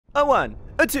A 1,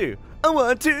 a 2, a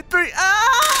 1, 2, 3.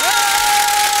 Oh!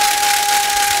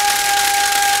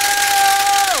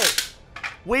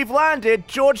 We've landed.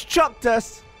 George chucked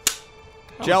us.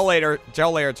 Gel layer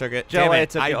took it. Gel layer Damn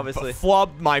took it, obviously. I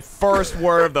flubbed my first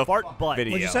word of the Fart butt.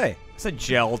 video. What'd you say? I said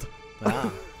gelled.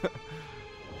 Ah.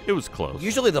 It was close.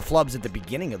 Usually the flub's at the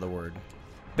beginning of the word.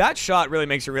 That shot really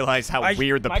makes you realize how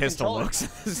weird the my pistol controller.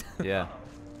 looks. Yeah.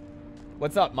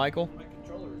 What's up, Michael?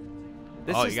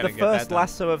 This Oh, is you the gotta get that first done.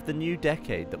 lasso of the new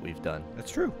decade that we've done.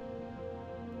 That's true.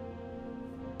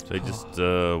 So he just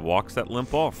walks that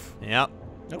limp off. Yep.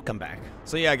 It'll come back.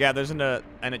 So yeah, Gab, there's an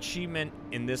achievement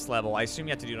in this level. I assume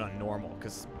you have to do it on normal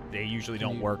because they usually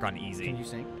don't work on easy. Can you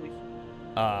sing, please?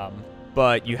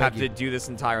 But you have Thank you. to do this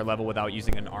entire level without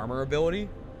using an armor ability.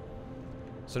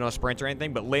 So no sprint or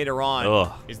anything. But later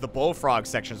on is the bullfrog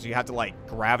section, so you have to like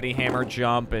gravity hammer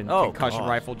jump and concussion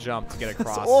rifle jump to get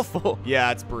across. It's awful.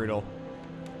 Yeah, it's brutal.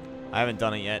 I haven't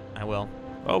done it yet. I will.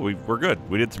 Oh, we're good.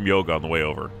 We did some yoga on the way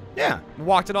over. Yeah.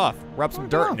 Walked it off. Rubbed some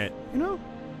dirt in it. You know?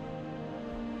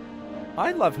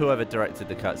 I love whoever directed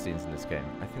the cutscenes in this game.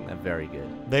 I think they're very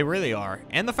good. They really are.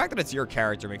 And the fact that it's your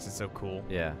character makes it so cool.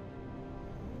 Yeah.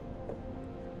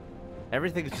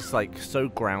 Everything is just like so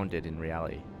grounded in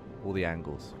reality. All the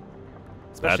angles.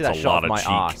 Especially That's that a shot lot of my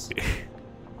of ass. cheek.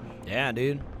 Yeah,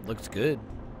 dude. Looks good.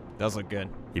 Does look good.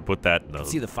 He put that in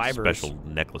See the fibers. special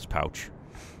necklace pouch.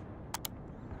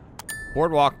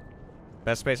 Boardwalk.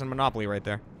 Best space on Monopoly right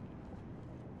there.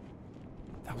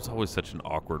 That was always such an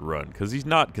awkward run because he's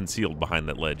not concealed behind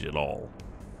that ledge at all.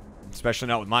 Especially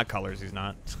not with my colors, he's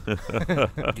not.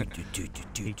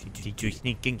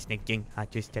 Sneaking. I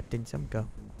just stepped in some go.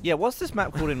 Yeah, what's this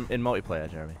map called in multiplayer,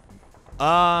 Jeremy?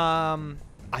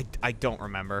 I don't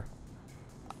remember.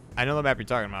 I know the map you're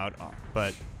talking about,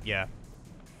 but yeah.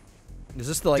 Is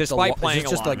this the like Despite the, playing is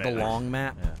this just a lot like of the it. long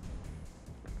map? Yeah.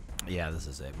 Yeah, this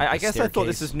is it. I The guess I thought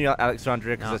this staircase. was New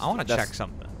Alexandria No, because I want to check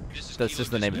something. that's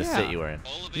just the name of the Yeah. city we're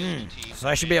in. So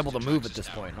I should be able to move at this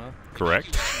point, huh?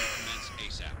 Correct?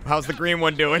 How's the green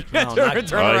one doing? No, turn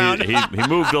not- around. He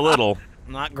moved a little.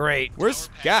 Not great. Where's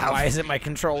Gav? Why isn't my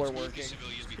controller working?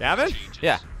 Gavin?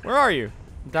 Yeah, Where are you?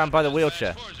 I'm down by the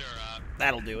wheelchair.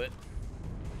 That'll do it.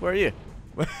 Where are you?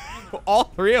 All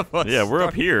three of us. Yeah, we're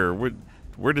up here.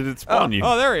 Where did it spawn you?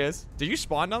 Oh, there he is. Did you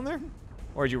spawn down there?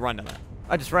 Or did you run down there?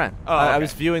 I just ran. Oh, I okay.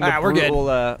 was viewing the Alright, we're good.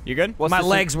 brutal. You good? What's My this-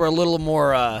 legs were a little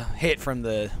more hit from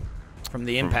the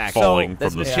impact. falling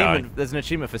there's from an the sky. achievement. There's an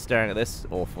achievement for staring at this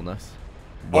awfulness.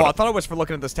 Oh, I thought it was for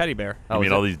looking at this teddy bear. You Oh, mean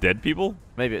is all it? these dead people?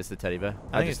 Maybe it's the teddy bear.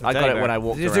 I think it's the I got teddy it when bear. I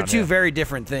walked These are around two here. very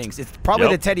different things. It's probably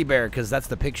Yep. the teddy bear because that's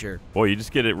the picture. Boy, you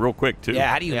just get it real quick, too. Yeah,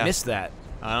 how do you Yeah. miss that?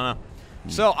 I don't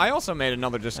know. So I also made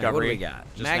another What discovery. do we got?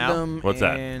 just Magnum. What's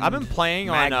that? and I've been playing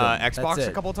Magnum. on That's Xbox a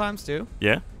it. couple times too.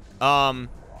 Yeah?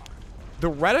 The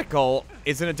reticle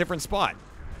is in a different spot.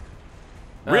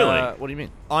 Really? What do you mean?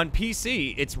 On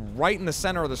PC, it's right in the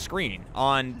center of the screen.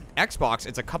 On Xbox,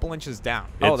 it's a couple inches down.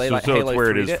 Oh, It's- they so, like so Halo it's where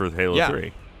it 3'd is it? for Halo Yeah.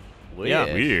 3. Yeah.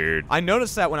 Weird. I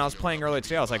noticed that when I was playing earlier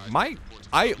today. I was like,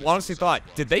 I honestly thought,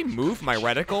 did they move my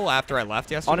reticle after I left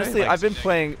yesterday? Honestly, Like, I've been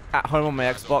playing at home on my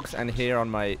Xbox and here on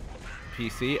my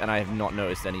PC, and I have not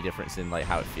noticed any difference in like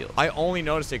how it feels. I only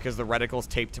noticed it because the reticle's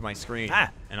taped to my screen,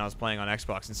 and I was playing on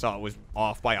Xbox and saw it was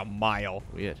off by a mile.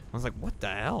 Weird. I was like, what the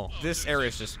hell? This area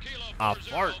is just a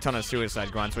fart ton of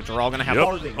suicide grunts, which are all gonna have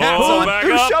Yep. hats Oh, on. back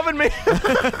Who's up. shoving me?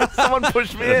 Someone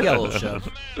pushed me You in. got a little shove.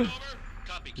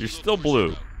 You're still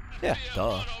blue. Yeah.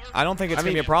 Duh. I don't think it's I gonna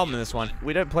mean- be a problem in this one.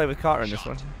 We don't play with Carter in this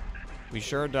one. We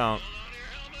sure don't.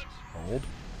 Hold.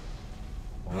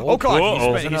 Oh god, Whoa. he's There's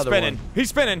spinning. He's another spinning. one. He's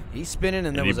spinning. He's spinning, and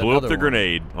And there he was blew up another the one.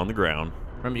 grenade on the ground.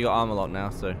 Remember, you got armor lock now,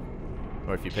 so.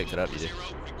 Or if you picked it up, you did.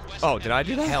 Oh, did I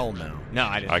do that? Hell no. No,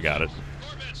 I didn't. I got it.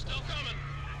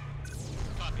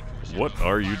 What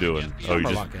are you doing? Oh, you Armor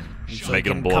just locking. So making you them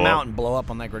can blow come up. out and blow up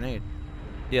on that grenade.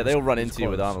 Yeah, they all run It's into you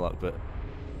with close. armor lock, but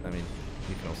I mean,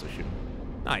 you can also shoot 'em.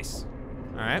 Nice.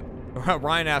 All right.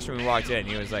 Ryan asked me when we walked in.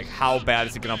 He was like, "How bad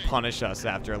is it gonna punish us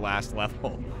after last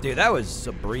level?" Dude, that was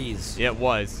a breeze. It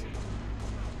was.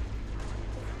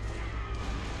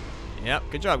 Yep.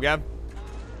 Good job, Gab.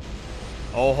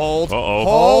 Oh, hold. Uh-oh.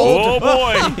 Hold. Oh,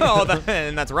 boy. Oh,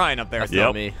 and that's Ryan up there. That's Yep.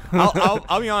 not me.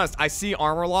 I'll be honest. I see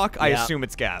armor lock. I Yeah. assume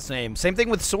it's Gab. Same thing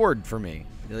with sword for me.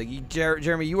 Like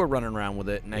Jeremy, you were running around with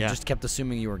it, and I Yeah. just kept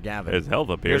assuming you were Gavin. There's health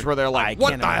up here. Here's where they're I like, "What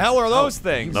can't the imagine- hell are those Oh,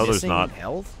 things?" No, there's missing not.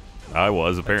 Health? I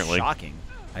was, apparently. Shocking.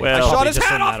 Well- I Probably shot his just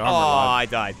hat from off. that Oh, armor lock. I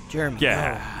died. Jeremy, Yeah.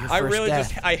 no, your I first really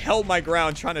death. I held my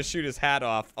ground trying to shoot his hat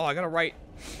off. Oh, I gotta write.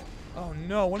 Oh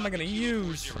no, what am I gonna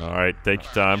use? All right, take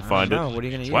your time, find know. it. What are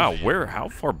you gonna use? Wow, how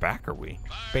far back are we?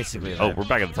 Basically, Oh, that. we're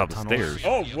back at the top of the Tunnels. stairs.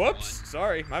 Oh, whoops.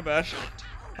 Sorry, my bad.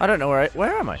 I don't know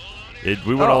where am I?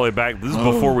 We went all the way back. This is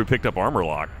before we picked up armor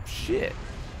lock. Shit.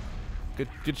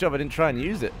 Good job I didn't try and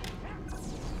use it.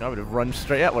 I would have run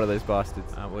straight at one of those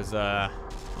bastards. That was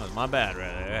my bad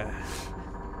right there.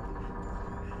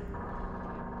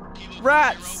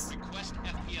 Rats!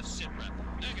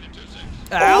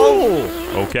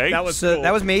 Ow! Okay. That was cool.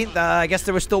 That was me. I guess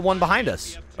there was still one behind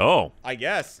us. Oh. I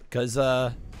guess. Because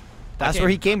that's where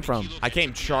he came from. I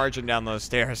came charging down those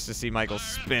stairs to see Michael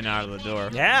spin out of the door.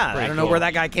 Yeah, Pretty I don't know cool. where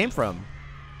that guy came from.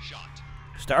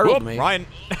 Startled Whoop, me. Ryan.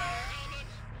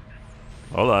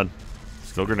 Hold on.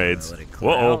 Still grenades. Let it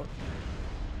clear Whoa. out.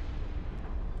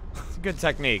 It's a good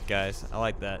technique, guys. I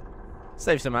like that.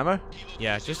 Save some ammo.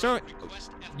 Yeah, just don't.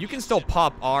 You can still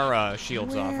pop our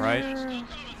shields off, right?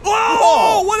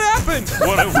 Whoa! What happened?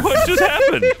 What just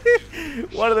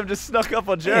happened? One of them just snuck up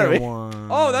on Jeremy.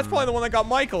 Oh, that's probably the one that got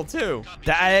Michael too.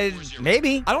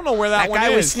 Maybe. I don't know where that one guy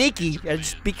is. was sneaky.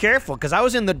 Just be careful, because I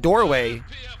was in the doorway,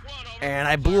 and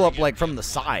I blew up like from the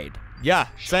side. Yeah,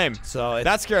 same. So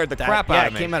that scared the crap out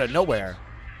of me. Yeah, it came out of nowhere.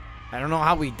 I don't know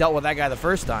how we dealt with that guy the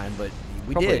first time, but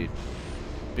we did.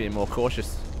 Being more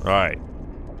cautious. All right.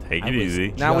 Take it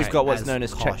easy. Now we've got what's as known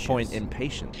as cautious. checkpoint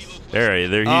impatience. There, he's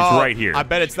right here. I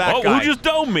bet it's that oh, guy. who just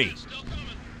domed me?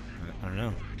 I don't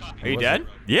know. Are you dead?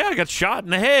 Yeah, I got shot in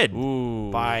the head. Ooh.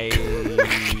 By...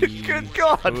 Good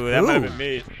God. Ooh, that might have been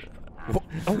me.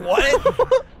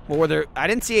 What? Well, were there... I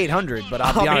didn't see 800, but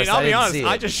I'll be honest, I'll be didn't honest. see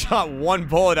I it. just shot one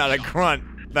bullet out of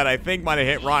grunt that I think might have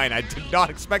hit Ryan. I did not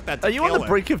expect that to Are you kill on the him.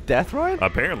 brink of death, Ryan?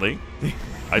 Apparently.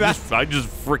 I just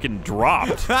freaking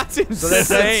dropped. That's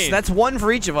insane. So that's one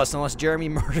for each of us, unless Jeremy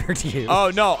murdered you. Oh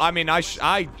no! I mean,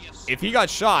 if he got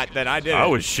shot, then I did. I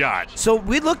was shot. So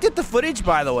we looked at the footage,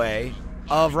 by the way,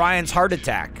 of Ryan's heart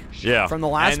attack. Yeah. From the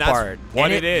last And that's part.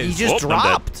 what And it is. He just Whoop, I'm dead.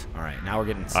 dropped. All right, now we're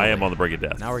getting silly. I am on the brink of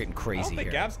death. Now we're getting I crazy don't think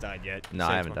here. Gav's died yet. No,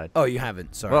 I haven't died. Oh, you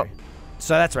haven't. Sorry. Well-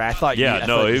 So that's right. I thought you. Yeah, I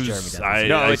no, thought it Jeremy was. died.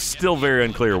 No, It's still very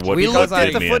unclear what We he looked at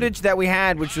did the me in. footage that we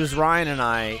had, which was Ryan and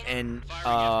I, and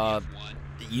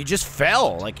you just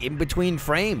fell like in between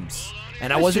frames,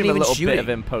 and I wasn't assume even a little shooting. bit of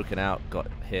him poking out got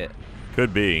hit.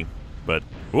 Could be, but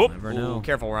whoop. Never Ooh, know.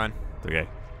 careful, Ryan. Okay,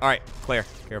 All right, clear.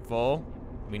 Careful.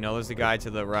 We know there's a guy to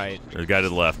the right. there's a guy to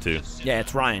the left too. Yeah,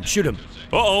 it's Ryan. Shoot him.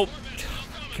 Uh-oh.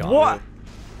 What?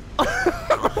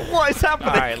 What is happening?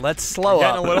 All right, let's slow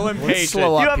Getting up. a little Let's impatient.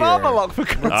 slow up You have here. armor lock for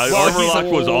God's Armor lock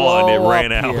was on. It slow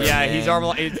ran up out. here. Yeah, man.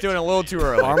 he's doing it a little too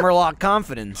early. Armor lock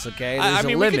confidence. Okay, there's I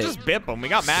mean, a we limit. could just bip him. We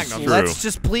got Magnum. True. Let's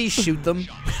just please shoot them.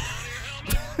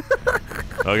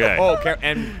 Okay. Oh,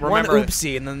 and One remember,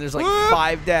 oopsie, and then there's like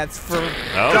 5 deaths for Okay.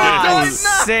 God's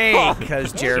sake,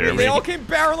 because they Jeremy. all came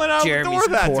barreling out Jeremy's the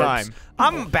door that corpse. time.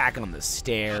 I'm back on the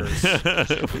stairs.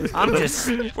 I'm just.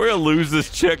 We're gonna lose this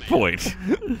checkpoint.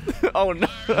 Oh no.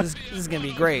 This is gonna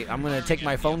be great. I'm gonna take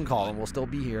my phone call, and we'll still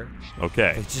be here.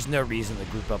 Okay. There's just no reason to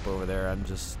group up over there. I'm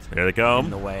just Here they come.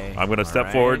 in the way. I'm gonna All step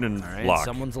right, forward and all right, lock.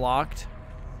 Someone's locked.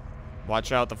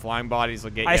 Watch out, the flying bodies will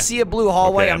get you. I see a blue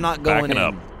hallway. Okay, I'm not going backing in.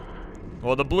 up.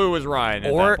 Well, the blue is Ryan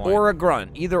at Or that point. or a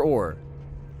grunt. Either or.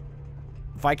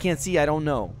 If I can't see, I don't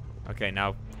know. Okay,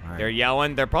 now right. they're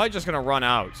yelling. They're probably just gonna run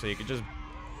out, so you could just.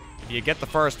 You get the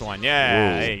first one.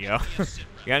 Yeah, Whoa. there you go. You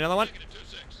got another one?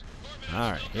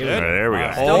 All right. Here Good. we go. There we go. All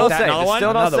right, Still take not that- safe. another It's one?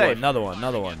 still not Another safe. one. Another one.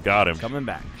 Another one. Got him. Coming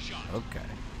back. Okay.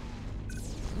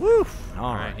 Woo. All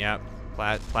All right. right, yeah.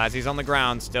 Plazzy's on the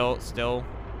ground. Still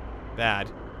bad.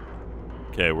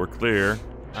 Okay, we're clear.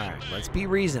 All right. Let's be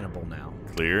reasonable now.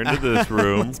 Clear into this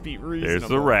room. Let's be There's the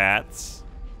reasonable. rats.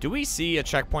 Do we see a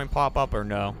checkpoint pop up or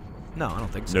no? No, I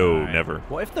don't think so. No, All right. never.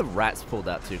 What if the rats pulled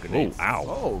out 2 Oh, grenades? ow.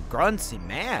 Oh, gruntsy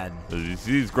mad.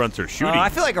 These grunts are shooting. I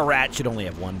feel like a rat should only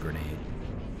have 1 grenade.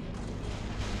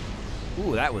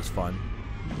 Ooh, that was fun.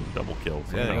 Double kills.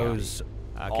 Yeah, there you go. Those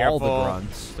all Careful. the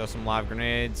grunts. Throw some live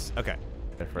grenades. Okay.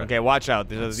 Go for it. Okay, watch out.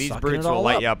 These Sucking brutes it will all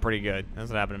light up. you up pretty good. That's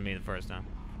what happened to me the first time.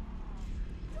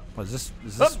 Was this?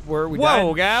 Is this where we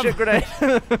Whoa, died? Gav. Shit grenade.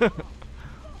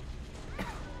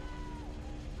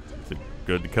 Is it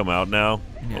good to come out now?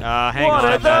 Hang What on.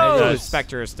 are The those?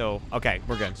 Spectre is still. Okay,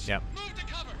 we're good. Yep.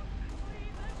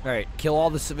 All right, kill all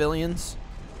the civilians.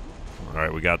 All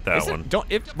right, we got that Isn't-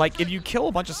 one. if you kill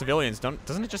a bunch of civilians,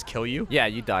 doesn't it just kill you? Yeah,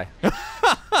 you die.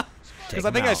 Because I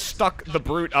Take think 'em I out. stuck the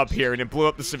brute up here and it blew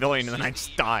up the civilian and then I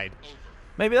just died.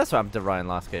 Maybe that's what happened to Ryan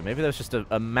last game. Maybe there was just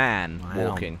a man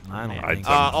walking. I don't I think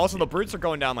don't- so. Also, the brutes are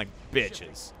going down like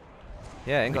bitches.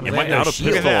 Yeah, ain't got Am no I no out of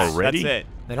shield. Look at pistol that. already? That's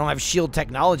it. They don't have shield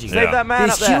technology. Save Save that man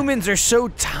These up there. humans are so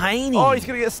tiny. Oh, he's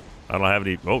gonna get. I don't have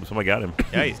any. Oh, somebody got him.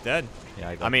 Yeah, he's dead. Yeah,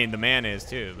 I got. I mean, the man is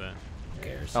too, but Who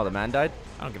cares? Oh, the man died.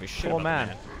 I don't give a shit Poor about man.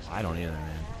 the man. I don't either,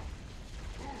 man.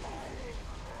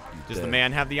 You Does the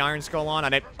man have the Iron Skull on?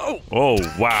 Oh! Oh,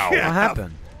 wow. What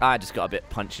happened? I just got a bit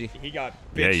punchy. He got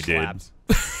Yeah, he bitch did. slapped.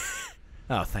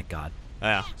 Oh, thank God.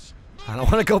 Yeah. I don't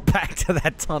want to go back to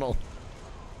that tunnel.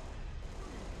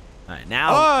 All right,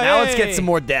 now let's get some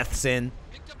more deaths in.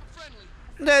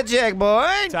 Dead Jack boy.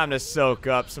 Time to soak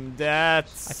up some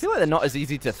deaths. I feel like they're not as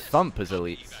easy to thump as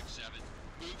elites.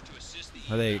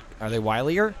 Are they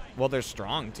wilier? Well, they're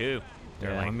strong too.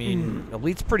 They're like, I mean,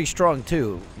 Elite's pretty strong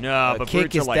too. no, but kick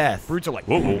brutes are is like death. brutes are like,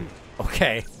 Whoa.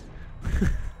 Okay.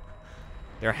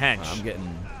 they're hench. I'm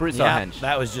getting. Brutes are hench.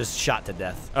 That was just shot to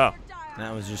death. Oh,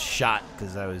 That was just shot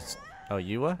because I was Oh,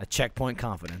 you were? a checkpoint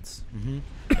confidence.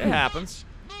 it happens.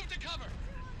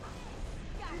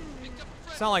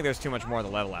 It's not like there's too much more to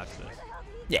level after this.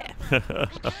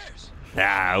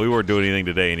 Yeah. We weren't doing anything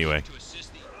today anyway.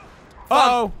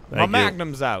 Oh, my Thank you.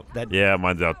 Magnum's out. That Yeah,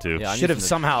 mine's out too. Yeah, I should need have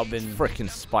some somehow been frickin'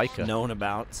 spiker. known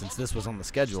about since this was on the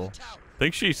schedule. I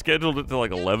think she scheduled it to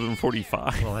like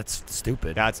 11:45. Well, that's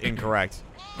stupid. That's incorrect.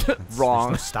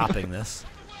 Wrong. There's no stopping this.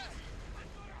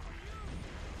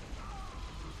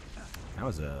 That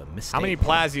was a mistake. How many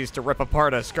Plazzies to rip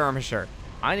apart a skirmisher?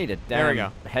 I need a There we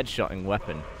damn go. headshotting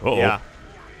weapon. Uh-oh. Yeah,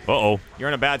 Uh-oh. you're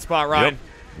in a bad spot, Ryan.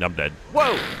 Yep. I'm dead.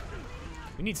 Whoa!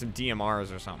 We need some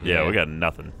DMRs or something. Yeah, Yeah. we got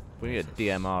nothing. We need a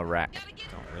DMR rack.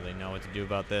 Don't really know what to do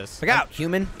about this. Look out,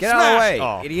 human! Get out of the way, Oh.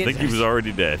 I idiot! think he was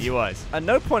already dead. He was. At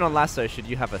no point on LASO should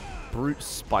you have a brute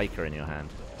spiker in your hand.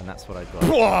 And that's what I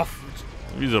got.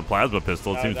 Using a plasma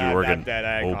pistol, it seems to be working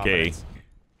okay.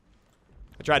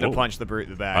 I tried to Whoa. punch the brute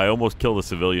in the back. I almost killed a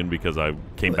civilian because I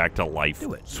came Do it. back to life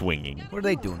Do it. swinging. What are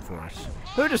they doing for us?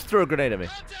 Who just threw a grenade at me?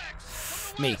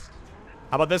 Me.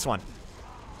 How about this one?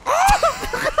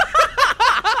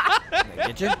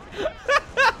 Get you?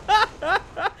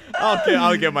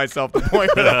 I'll give myself the point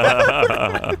for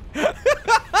that.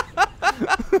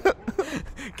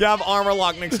 Gav armor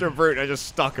lock next to a brute. I just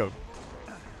stuck him.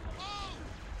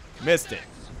 Missed it.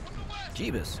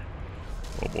 Jeebus.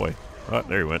 Oh boy. Oh,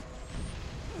 there he went.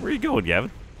 Where are you going,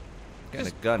 Gavin? Getting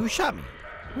a gun. Who shot me?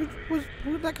 Where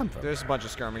did that come from? There's a bunch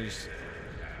of skirmishes.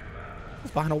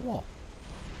 It's behind a wall.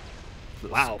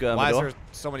 Wow. Skirmador. Why is there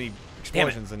so many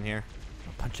explosions in here?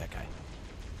 I'll punch that guy.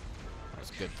 That was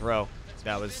a good throw.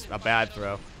 That was a bad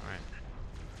throw. All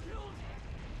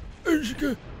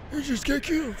right. I just get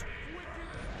killed.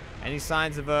 Any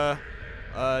signs of a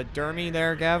dermy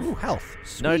there, Gav? Ooh, health.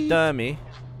 No Sweet. dermy.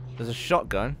 There's a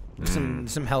shotgun.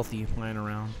 Some healthy lying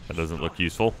around. That doesn't look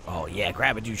useful. Oh yeah,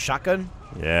 grab it, dude. Shotgun.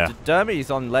 Yeah.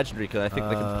 Dermy's on legendary because I think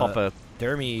they can pop a.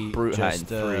 Dermy. Brute hat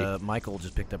just, in 3. Michael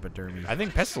just picked up a Dermy. I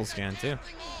think pistols can too.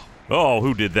 Oh,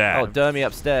 who did that? Oh, Dermy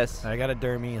upstairs. I got a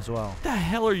Dermy as well. What the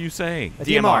hell are you saying? A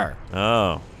DMR.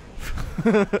 Oh.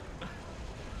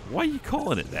 Why are you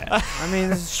calling it that? I mean,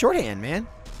 this is shorthand, man.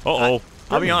 Uh-oh.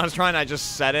 I'll be honest, Ryan. I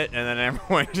just said it, and then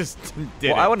everyone just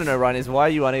did What it. I want to know, Ryan, is why are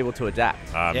you unable to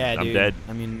adapt? I'm Dude. dead.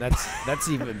 I mean, that's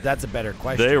a better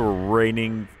question. They were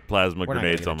raining plasma We're not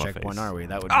grenades gonna on get a my checkpoint, face. are we?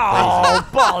 That would be Oh,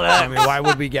 crazy. bollocks! I mean, why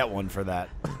would we get one for that?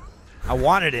 I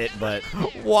wanted it, but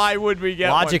Why would we get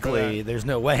one for logically, there's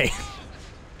no way. that?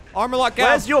 Armor lock, Gav.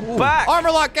 Where's your back?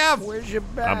 Armor lock, Gav? Where's your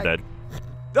back? I'm dead.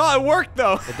 Oh, it worked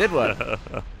though. It did work.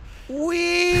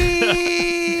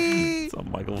 Wee! It's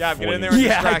on Michael Gav, get in Floyd. there.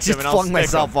 Yeah, I Distract him just and I'll flung stick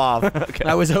myself him. off. Okay.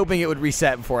 I was hoping it would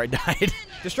reset before I died.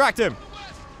 Distract him.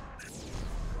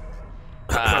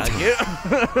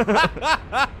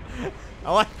 I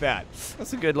like that.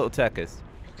 That's a good little techers.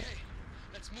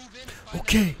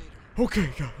 Okay. Okay,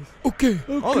 guys. Okay.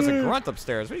 Oh, there's a grunt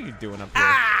upstairs. What are you doing up here,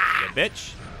 you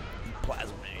bitch?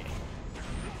 Plasma.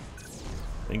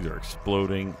 Things are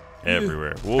exploding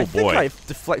everywhere. I Oh think boy. I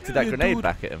deflected that Yeah, grenade dude.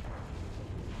 back at him.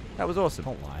 That was awesome.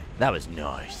 Don't lie. That was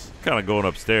nice. Kind of going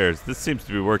upstairs. This seems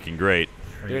to be working great.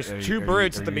 There's two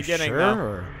brutes at the beginning, sure, though.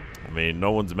 or- I mean,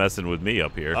 no one's messing with me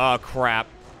up here. Oh, crap.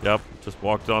 Yep, just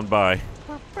walked on by.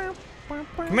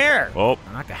 Come here. Oh,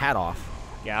 I knocked the hat off.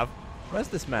 Gav. Where's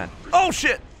this man? Oh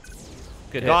shit!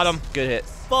 Good Got hits. him. Good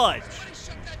hits. Fudge.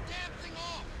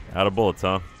 out of bullets,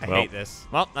 huh? I Well, hate this.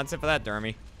 Well, that's it for that,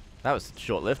 Dermy. That was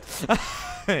short-lived.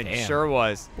 It Damn. sure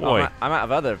was. boy, I'm out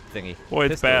of other thingy. boy,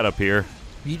 it's Pistol. bad up here.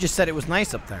 You just said it was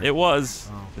nice up there. It was.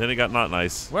 Oh. Then it got not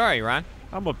nice. Where are you, Ryan?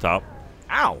 I'm up top.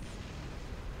 Ow.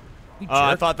 You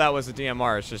I jerk. thought that was a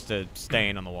DMR. It's just a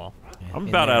stain on the wall. I'm In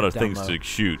about there, out of down things low. to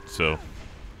shoot, so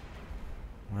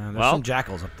Well, there's Well, some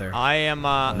jackals up there. I am No,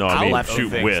 I out mean of shoot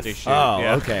things with. to shoot. Oh,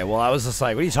 yeah. okay. Well, I was just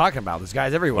like, what are you talking about? This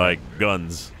guy's everywhere. like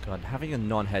guns. God, having a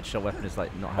non-headshot weapon is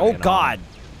like not having Oh an God,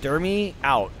 Dermy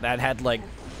out. That had like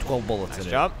 12 bullets Nice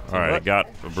in job. All right, I got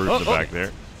a bruise in the Oh, back there.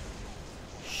 it.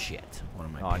 Shit. What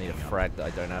am I? arm. Oh, I need a picking up? frag that I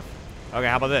don't have. Okay,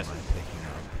 how about this? What am I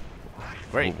picking up?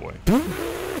 Great. Oh boy.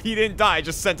 He didn't die. I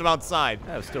just sent him outside.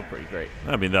 That was still pretty great.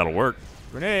 I mean, that'll work.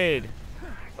 Grenade.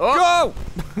 Oh.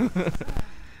 Go!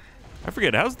 I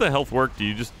forget. How's the health work? Do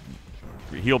you just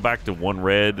heal back to 1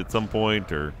 red at some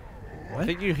point, or? I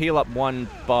think you heal up 1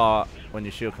 bar when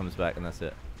your shield comes back, and that's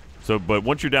it. So, but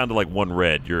once you're down to like 1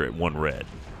 red, you're at 1 red.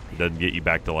 It doesn't get you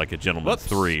back to like a gentleman's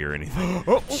 3 or anything.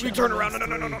 Oh, we turn around.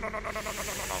 No.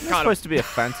 It's supposed to be a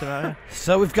phantom area.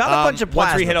 So we've got a bunch of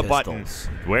plasma once we hit a pistols.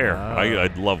 button. Where?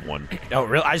 I'd love one. Oh,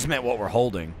 really? I just meant what we're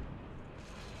holding.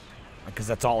 Because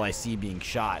that's all I see being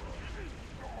shot.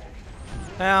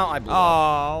 Well, I blew up.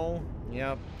 Oh.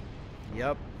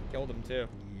 Yep. Killed him too.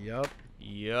 Yep.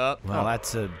 Yep. Well,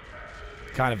 that's a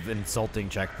kind of insulting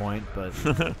checkpoint, but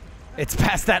it's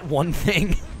past that one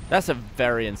thing. That's a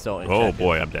very insulting. Oh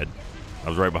boy, I'm dead. I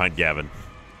was right behind Gavin.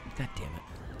 God damn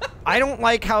it. I don't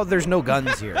like how there's no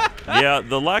guns here. Yeah,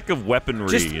 the lack of weaponry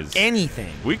Just is.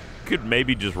 anything. We could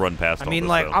maybe just run past. I all mean, this,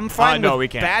 like, though. I'm fine no, with we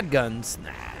can't. bad guns.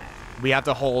 Nah. We have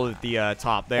to hold at the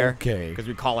top there. Okay. Because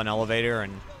we call an elevator,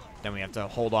 and then we have to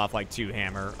hold off like 2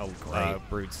 hammer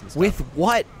brutes and stuff. With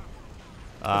what?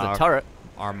 There's a turret.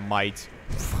 Our might.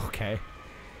 Okay.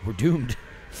 We're doomed.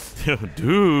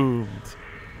 Doomed.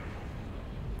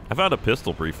 I found a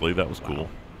pistol briefly. That was cool.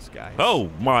 This guy. Oh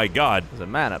my God. There's a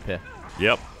man up here.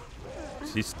 Yep.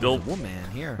 He's still. There's a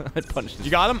woman here. I punched his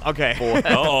You got him? Okay.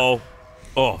 Uh-oh.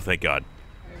 Oh, thank God.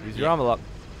 Use your armor lock.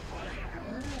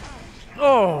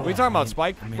 Oh. We talking about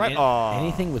Spike? I mean, Right.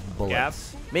 anything with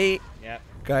bullets. Gav? Me. Yep.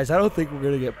 Guys, I don't think we're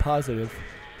going to get positive.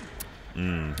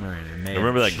 Mm. All right,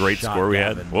 Remember that great score we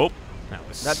had? Whoop.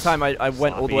 That time I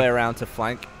went all the sloppy. way around to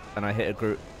flank, and I hit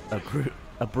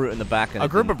a brute in the back. And A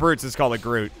group of brutes is called a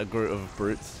Groot. a group of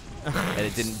brutes, and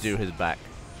it didn't do his back.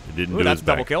 It didn't Ooh, do that's his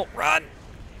double back. kill. Run.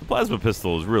 The plasma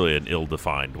pistol is really an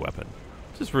ill-defined weapon.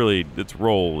 Just really, its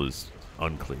role is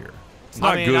unclear. It's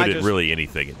not good at really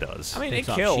anything it does. I mean, Takes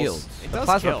it off kills. shields. It The does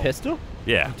plasma kill. pistol?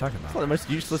 yeah. Talking It's about. not the most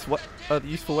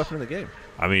useful weapon in the game.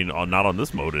 I mean, not on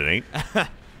this mode, it ain't.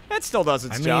 That still does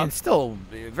its I mean, job. it's still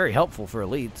very helpful for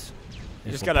elites.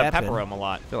 You just If we're gotta pepping. pepper them a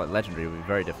lot. I feel like legendary would be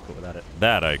very difficult without it.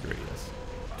 That I agree. Yes.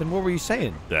 Then what were you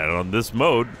saying? That on this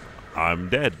mode, I'm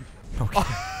dead. Okay.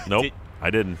 Nope, Did- I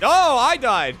didn't. Oh, I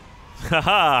died. Ha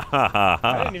ha ha ha I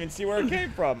ha. didn't even see where it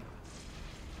came from.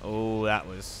 Oh, that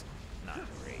was not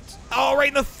great. Oh, right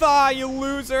in the thigh, you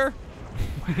loser.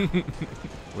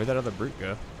 Where'd that other brute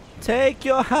go? Take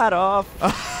your hat off.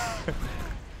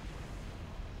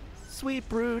 Sweet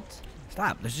brute.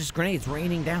 Stop. There's just grenades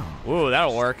raining down. Ooh,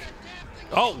 that'll work.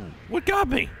 Oh, what got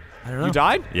me? I don't know. You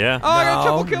died? Yeah. Oh, I got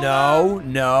triple kill.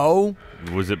 No.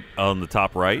 Was it on the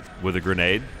top right with a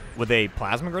grenade? With a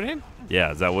plasma grenade?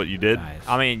 Yeah, is that what you did? Guys.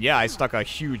 I mean, yeah, I stuck a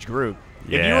huge group.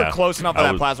 If you Yeah, were close enough for I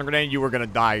that was- plasma grenade, you were gonna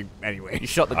die anyway. You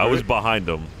shot the I was brute. behind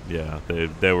them. Yeah,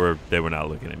 they were not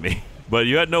looking at me. But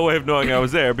you had no way of knowing I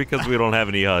was there because we don't have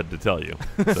any HUD to tell you.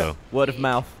 So Word of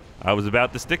mouth. I was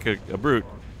about to stick a brute.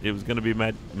 It was going to be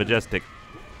majestic,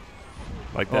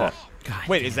 like that. God.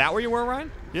 Wait, is that where you were,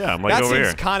 Ryan? Yeah, I'm like That over seems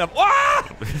here. kind of.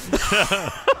 Ah!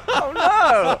 Oh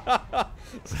no!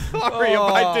 Sorry,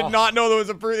 I did not know there was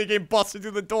a brute that came busted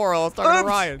through the door. I was talking to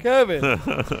Ryan. Kevin.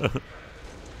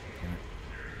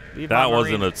 That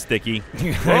wasn't a sticky.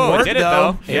 Whoa, it did it,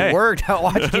 though. Yeah. It worked. I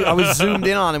watched you. I was zoomed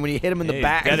in on him when you hit him in the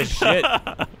back. That is shit.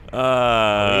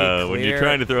 When you're clear?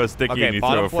 trying to throw a sticky Okay, and you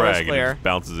bottom throw a floor is frag and clear. it just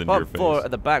bounces into Bottom your face. floor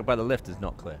at the back by the lift is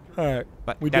not clear. All right.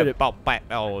 But We did it.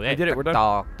 Oh, We did it. We're done.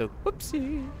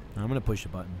 Whoopsie. I'm going to push the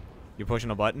button. You're pushing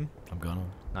a button? I'm going to.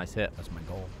 Nice hit. That's my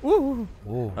goal. Woo.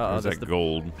 Whoa. There's that's that the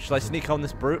gold. Shall I sneak on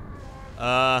this brute?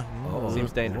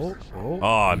 Seems dangerous. Oh,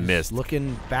 I missed.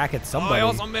 Looking back at Oh, somebody. I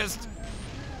also missed.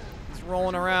 He's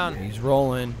rolling around. He's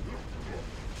rolling.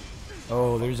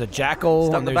 Oh, there's a jackal.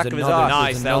 Stuck and the there's back of his another, arse.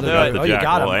 Nice, there's that'll another do brute. it. Oh, you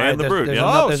got him. Jackal Right, and the brute, There's, yeah.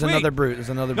 another, Oh, there's sweet. another brute. There's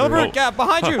another Another brute. brute, Gav,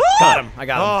 behind you. Got him. I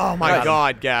got him. Oh, my Got him.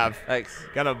 God, Gav. Thanks.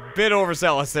 Got a bit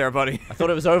overzealous there, buddy. I thought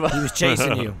it was over. He was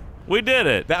chasing you. We did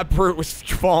it. That brute was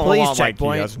falling Please along like he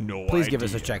checkpoint. has no Please give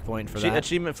us a idea. checkpoint for that.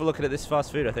 Achievement for looking at this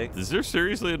fast food, I think. Is there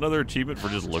seriously another achievement for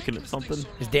just looking at something?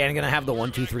 Is Dan gonna have the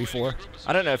 1, 2, 3, 4?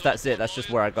 I don't know if that's it. That's just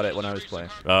where I got it when I was playing.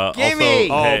 Gimme!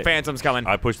 Also, Oh, hey, Phantom's coming.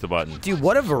 I pushed the button. Dude,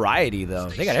 what a variety though.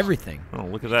 They got everything. Oh,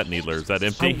 look at that needler. Is that I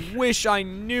empty? wish I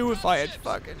knew if I had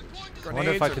fucking I grenades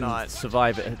wonder if I or can not.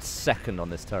 survive it a second on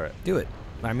this turret. Do it.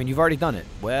 I mean, you've already done it.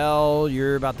 Well,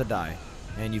 you're about to die,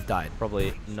 and you've died.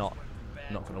 Probably not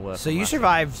going to work. So on you that.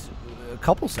 survived a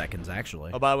couple seconds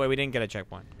actually. Oh, by the way, we didn't get a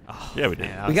checkpoint. Oh, Yeah, we did.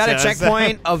 man, We got a that's-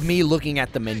 checkpoint of me looking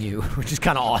at the menu, which is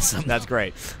kind of awesome. That's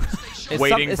great. It's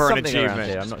Waiting it's for an something around achievement.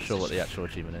 here. I'm not sure what the actual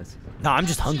achievement is. No, I'm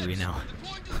just hungry now.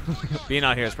 Being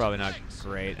out here is probably not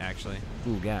great, actually.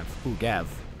 Ooh, Gav. Ooh, Gav.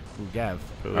 Ooh, Gav.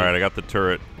 All right, I got the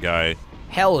turret guy.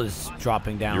 Hell is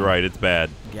dropping down. You're right, it's bad.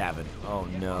 Gavin. Oh,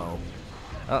 no.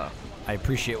 Uh-oh. I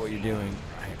appreciate what you're doing.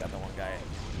 I got the one guy.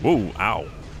 Whoa, ow.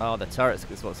 Oh, the turret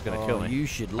is what's going to kill me. You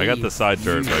should leave. I got the side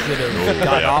turret. You should have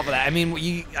got off of that. I mean,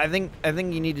 I think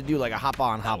you need to do like a hop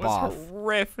on, hop off.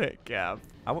 Horrific, Gav.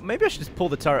 Maybe I should just pull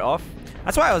the turret off.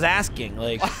 That's why I was asking.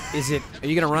 Like, are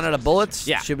you gonna run out of bullets?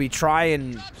 Yeah. Should we try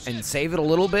and save it a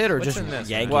little bit, or What's just in this?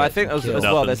 yank Well, it? I think as Nothing.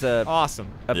 well, there's a Awesome.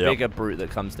 bigger brute that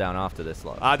comes down after this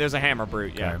lot. There's a hammer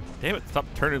brute, yeah. Okay. Damn it, stop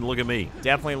turning and look at me.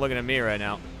 Definitely looking at me right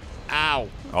now. Ow.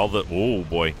 All the, oh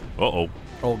boy. Uh-oh.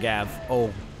 Oh, Gav.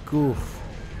 Oh, goof.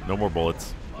 No more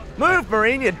bullets. Move,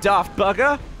 Marine, you daft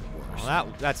bugger! Well,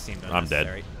 that seemed I'm dead.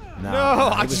 unnecessary. No,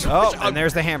 I he was- just oh, watched and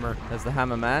there's the hammer. There's the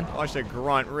hammer man. watched a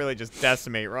grunt really just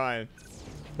decimate Ryan.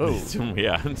 Oh,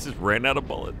 Yeah, I just ran out of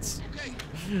bullets.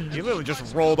 He literally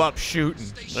just rolled up shooting.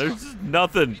 There's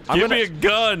nothing. I'm Give gonna- me a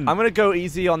gun. I'm gonna go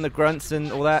easy on the grunts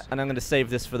and all that, and I'm gonna save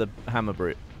this for the hammer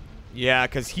brute. Yeah,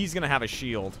 because he's going to have a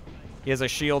shield. He has a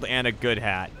shield and a good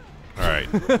hat. All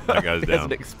right, that guy's He has down.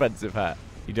 an expensive hat.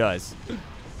 He does.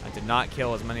 I did not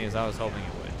kill as many as I was hoping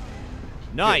it would.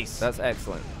 Nice. That's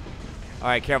excellent. All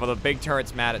right, careful. The big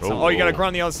turret's mad at something. Oh. Oh, you got to grunt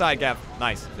on the other side, Gav.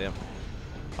 Nice. Damn.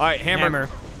 All right, hammer.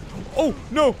 Oh,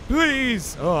 no,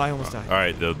 please. Oh, I almost died. All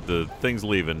right, the thing's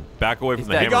leaving. Back away from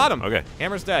the dead. hammer. You got him. Okay.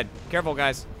 Hammer's dead. Careful,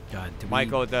 guys. God,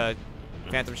 Michael, the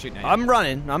Phantom shooting at you. I'm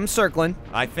running. I'm circling.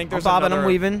 I think there's I'm bobbing, another. I'm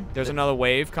weaving. There's another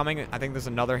wave coming. I think there's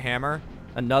another hammer.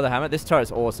 Another hammer? This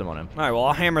turret's awesome on him. All right, well,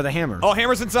 I'll hammer the hammer. Oh,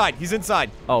 hammer's inside. He's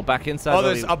inside. Oh, back inside. Oh,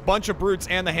 there's a bunch of brutes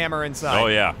and the hammer inside. Oh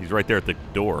yeah, he's right there at the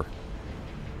door.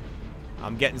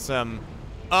 I'm getting some.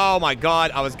 Oh my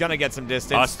God! I was gonna get some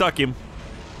distance. I stuck him.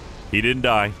 He didn't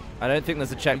die. I don't think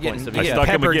there's a checkpoint. You're So getting stuck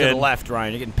him peppered to the again. left,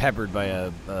 Ryan. You're getting peppered by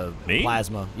a Me?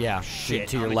 plasma. Yeah, Shit,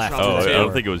 to your I'm in left. trouble. Oh, I too.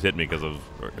 don't think it was hitting me because I was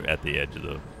at the edge of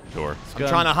the door. I'm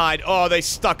trying to hide. Oh, they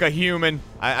stuck a human.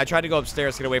 I tried to go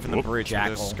upstairs to get away from the Whoop. brutes. There's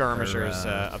Jackal, skirmishers or,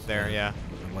 up there. Yeah,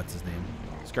 What's his name?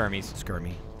 skirmies.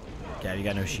 Skirmy. Yeah, you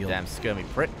got no shield. Damn skirmy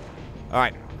prick. All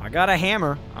right, I got a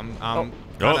hammer. I'm Oh,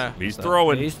 kinda. he's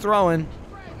throwing. He's throwing.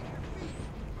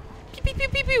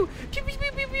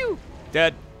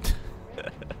 Dead.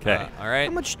 Okay. All right.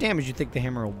 How much damage do you think the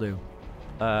hammer will do?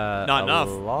 Not enough.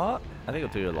 A lot? I think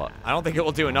it'll do a lot. I don't think it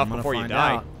will do enough I'm gonna before you find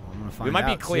die. out. I'm gonna find We might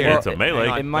be out. clear. Yeah, it's a melee. Hang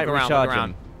on, It might look around, recharge look around.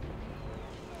 him.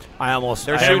 I almost.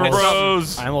 They're I shooting Hammer at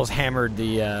almost, bros. I almost hammered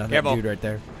the that Careful. dude right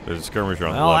there. There's a skirmisher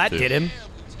on the Well, left that too. did him.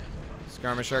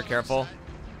 Skirmisher, careful.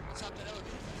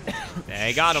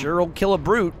 They got him. Sure will kill a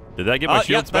brute. Did that get my Yep,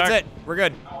 shields that's back? it. We're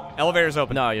good. Elevator's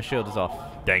open. No, your shield is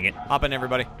off. Dang it. Hop in,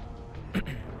 everybody.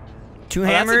 Two Oh,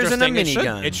 that's hammers and a interesting.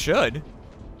 minigun. It should.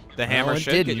 The hammer it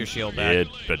should get didn't. your shield back.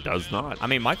 It does not. I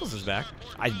mean, Michael's is back.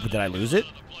 Did I lose it?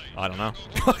 I don't know.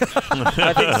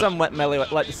 I think some wet melee,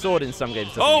 like the sword in some games.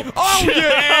 doesn't Oh, give- Oh, you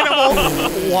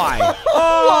animal! Why?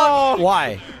 Oh!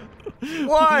 Why?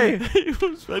 Why?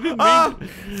 I didn't mean.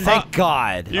 Thank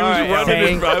God. He was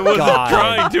running. thank I wasn't God.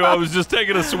 trying to. I was just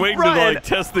taking a swing to Ryan, like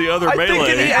test the other I think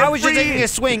melee. it I was just Every- taking a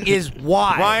swing. Is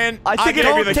why? Ryan, I think it gave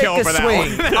you don't the take kill a for that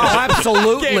swing. one. Oh,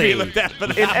 absolutely. Gave you the death for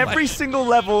that In one. every single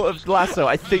level of LASO,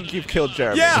 I think you've killed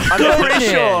Jeremy. Yeah. I'm pretty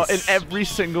sure in Goodness. every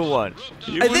single one.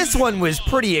 This one was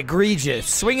pretty egregious.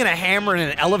 Swinging a hammer in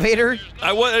an elevator.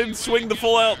 I didn't swing the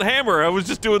full out hammer. I was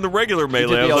just doing the regular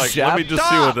melee. I the was old like, jab? let me just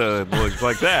see what the looks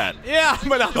like that. Yeah,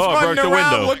 but I was Oh, I broke running the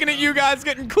around window. looking at you guys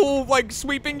getting cool, like,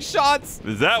 sweeping shots.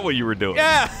 Is that what you were doing?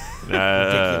 Yeah.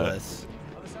 Ridiculous.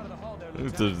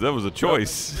 That was a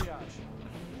choice.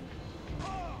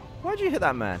 Why'd you hit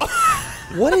that man?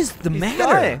 What is the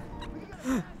matter?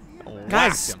 Dying.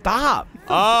 Guys, stop.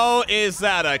 Oh, is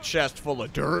that a chest full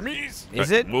of dermies?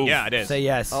 Is it? Move. Yeah, it is. Say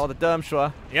yes. Oh, the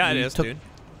Dermschwa. Yeah, it You is, took- dude.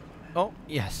 Oh,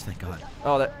 yes, thank God.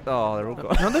 Oh, they're all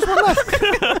gone. No, there's one left.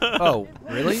 Oh,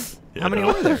 really? Yeah, How many no.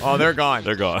 are there? Oh, they're gone.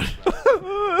 They're gone.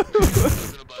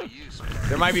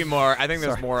 There might be more. I think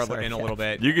there's Sorry, more sorry. in a little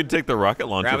bit. You can take the rocket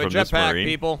launcher Grab a from this jetpack, marine.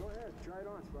 people.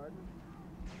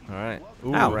 All right.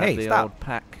 Ow, grab hey, the stop. old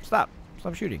pack. Stop.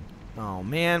 Stop shooting. Oh,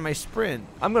 man, my sprint.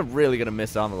 I'm really gonna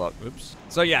miss armor lock. Oops.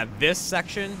 So yeah, this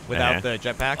section without Uh-huh. the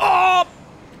jetpack. Oh!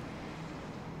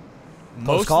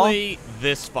 Close call? Mostly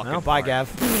this fucking. No, bye, part.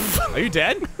 Gav. Are you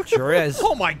dead? Sure is.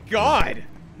 Oh my God!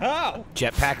 How?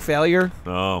 Jetpack failure.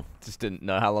 Oh. Just didn't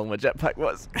know how long my jetpack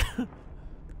was.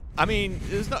 I mean,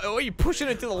 there's no. Oh, you pushing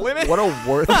it to the limit? What a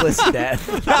worthless death.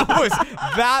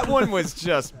 that one was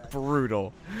just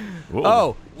brutal. Whoa.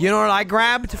 Oh, you know what I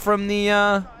grabbed from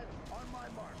the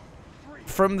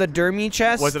dermy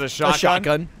chest? Was it a shotgun? A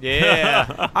shotgun.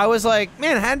 Yeah. I was like,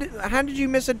 man, how did you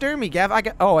miss a dermy, Gav?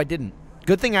 I didn't.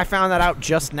 Good thing I found that out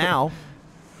just now.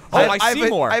 I see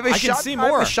more. I can see more.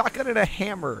 I have a shotgun and a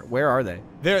hammer. Where are they?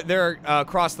 They're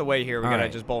across the way here. We gotta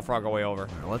right. just bullfrog our way over.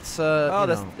 Right, let's. Is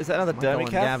that another Dermy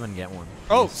cat? Gavin get one.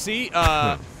 Oh, see,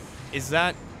 is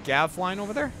that Gav flying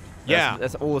over there? Yeah.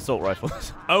 That's all assault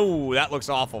rifles. Oh, that looks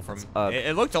awful from.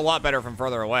 It looked a lot better from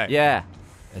further away. Yeah.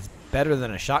 It's better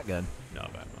than a shotgun. No,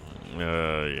 bad.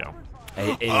 Yeah.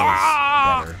 It is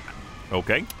better.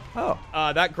 Okay. Oh.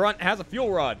 That grunt has a fuel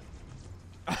rod.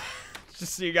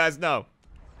 Just so you guys know.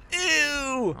 Ew.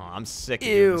 Oh, I'm sick of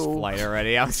doing this flight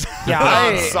already. I'm sorry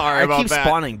I about keep that.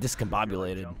 spawning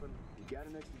discombobulated.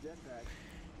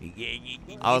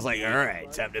 I was like, all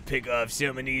right, time to pick off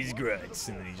some of these grunts,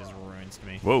 and then he just rinsed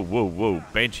me. Whoa, whoa, whoa.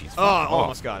 Banshees. Oh,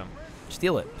 almost got him.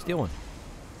 Steal it. Steal one.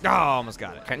 Oh, almost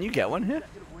got it. Can you get one here?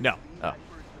 No. Oh.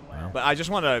 Well, But I just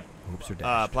want to oops or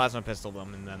dash. plasma pistol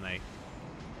them, and then they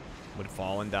would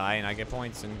fall and die, and I get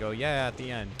points and go, yeah, at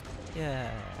the end.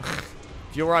 Yeah.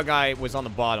 Fuel rod guy was on the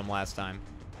bottom last time.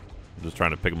 I'm just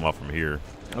trying to pick him off from here.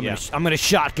 I'm gonna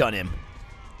shotgun him.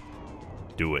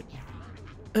 Do it.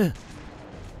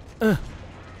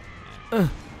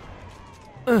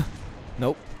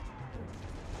 Nope.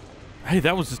 Hey,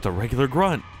 that was just a regular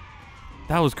grunt.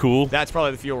 That was cool. That's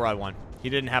probably the fuel rod one. He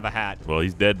didn't have a hat. Well,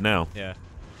 he's dead now. Yeah.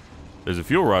 There's a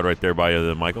fuel rod right there by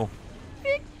you, Michael.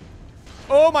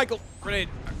 Oh, Michael! Grenade.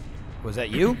 Was that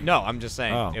you? No, I'm just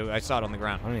saying. Oh. I saw it on the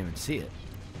ground. I don't even see it.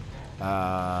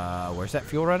 Where's that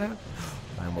fuel rod at?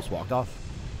 I almost walked off.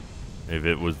 If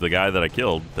it was the guy that I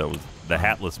killed, that was the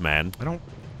hatless man,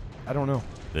 I don't know.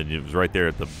 then it was right there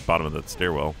at the bottom of that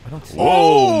stairwell. I don't see Whoa, it.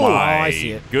 Oh, my I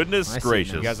see it. goodness I see it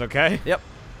gracious. now. You guys okay? Yep.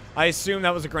 I assume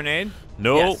that was a grenade.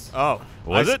 No. Yes. Oh.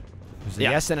 Was it? There's a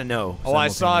yes and a no. Oh, I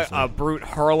saw a simultaneously. brute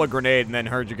hurl a grenade and then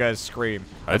heard you guys scream.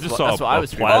 I just what- saw that's what I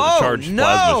was a figuring. charged no!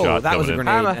 plasma shot That was a coming in.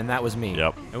 grenade, Hammer. and that was me.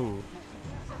 Yep. Ooh.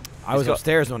 I was got-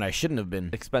 upstairs when I shouldn't have been.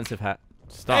 Expensive hat.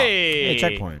 Stop. Hey! Hey,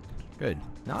 checkpoint. Good.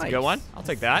 Nice. Good one. I'll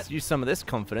take that. Let's use some of this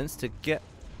confidence to get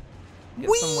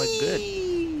somewhere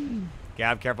good.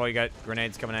 Gav, careful. You got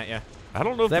grenades coming at you. I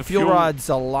don't know if That the fuel rod's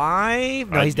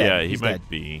alive. No, he's dead. Yeah, he he's might dead.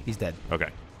 be. He's dead. Okay.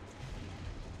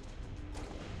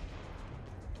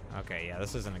 Okay, yeah,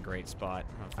 this isn't a great spot.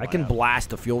 I can blast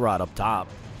the fuel rod up top.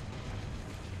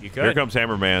 You could. Here comes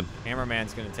Hammerman.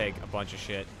 Hammerman's gonna take a bunch of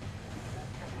shit.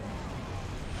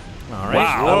 All right.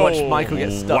 Wow. I watched Michael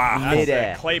get stuck Wow.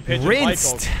 midair. Clay pigeon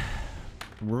Rinsed.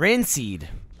 Michael. Rinsed.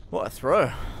 What a throw.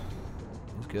 It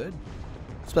was good.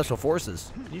 Special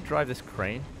forces. Can you drive this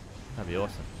crane? That'd be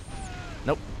awesome.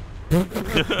 Nope. Man,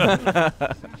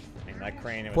 that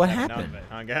crane. It was What having none happened? of it,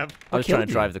 huh, Gav? I was killed trying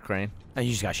to you? drive the crane. And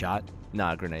you just got shot.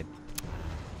 Nah, grenade.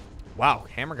 Wow,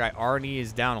 Hammer Guy already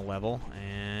is down a level,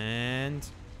 and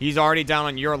he's already down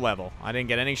on your level. I didn't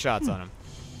get any shots on him.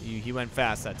 He went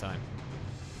fast that time.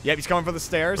 Yep, he's coming for the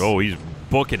stairs. Oh, he's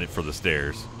booking it for the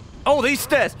stairs. Oh, these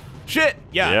stairs! Shit!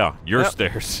 Yeah. Yeah, your Yep.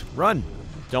 stairs. Run.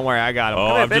 Don't worry, I got him. Oh,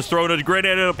 here, I'm just bitch. throwing a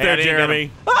grenade up Hey, I there, didn't get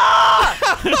Jeremy.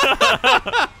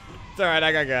 It's all right,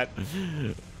 I got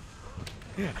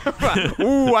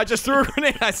Ooh, I just threw a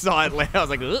grenade. I saw it land. I was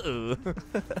like, uh-oh.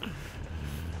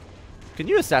 Can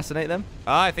you assassinate them?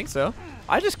 I think so.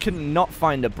 I just cannot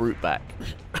find a brute back.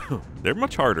 They're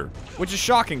much harder. Which is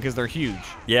shocking because they're huge.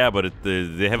 Yeah, but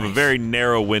they have a very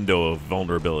narrow window of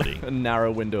vulnerability. A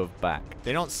narrow window of back.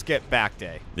 They don't skip back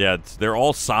day. Yeah, they're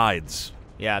all sides.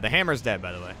 Yeah, the hammer's dead,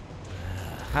 by the way.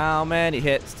 How many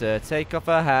hits to take off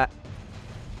a hat?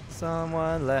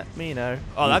 Someone let me know.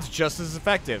 Oh, that's just as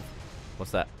effective.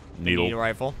 What's that? Needle.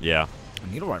 Rifle. Yeah. A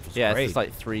needle rifle's Yeah, great. it's just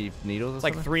like 3 needles or It's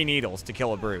like something? 3 needles to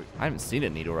kill a brute. I haven't seen a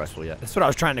needle rifle yet. That's what I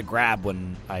was trying to grab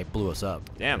when I blew us up.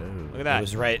 Damn, Ooh. look at It that.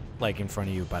 was right like in front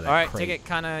of you by that All right, crate. take it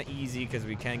kind of easy because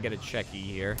we can get a checky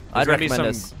here. I'd gonna be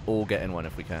recommend some- us all getting one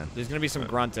if we can. There's gonna be some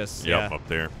gruntus. Yep, Yeah. up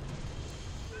there.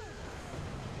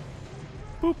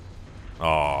 Boop.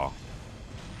 Aw.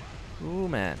 Ooh,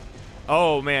 man.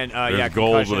 Oh man, There's yeah.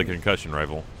 gold Concussion. with a concussion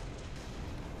rifle.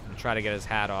 Try to get his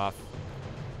hat off.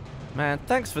 Man,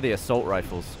 thanks for the assault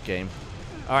rifles game.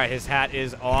 All right, his hat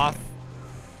is off.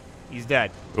 He's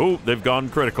dead. Oh, they've gone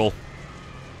critical.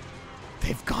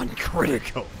 They've gone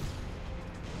critical.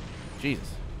 Jesus.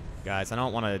 Guys, I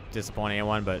don't want to disappoint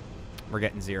anyone, but we're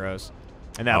getting zeros.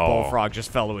 And that Oh. bullfrog just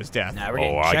fell to his death. Nah, we're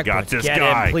getting Oh, I got checkpoints. this Get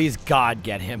guy. him. Please, God,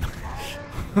 get him.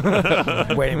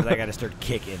 Waiting for that guy to start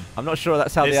kicking. I'm not sure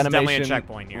that's how This the is definitely a animation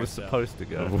checkpoint here, was so. supposed to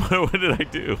go. What did I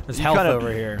do? There's You health kinda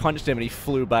over here. Punched him and he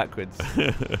flew backwards.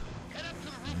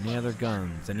 Any other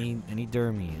guns? Any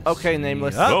dermies? Okay,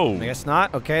 nameless. Oh, Oh. I guess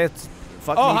not. Okay, it's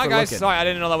fuck Oh, me hi for guys. looking. Sorry, I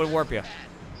didn't know that would warp you.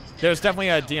 There's definitely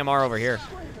a DMR over here.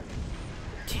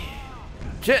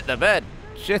 Shit the bed.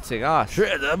 Shitting ass.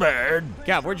 Shit the bird.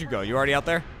 Gav, where'd you go? You already out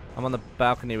there? I'm on the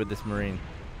balcony with this marine.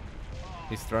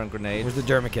 He's throwing grenades. Where's the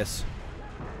Dermicus?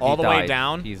 All the way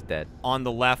down. He's dead. On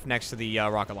the left, next to the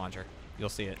rocket launcher. You'll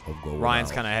see it.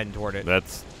 Ryan's kind of heading toward it.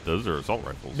 Those are assault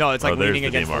rifles. No, it's like leaning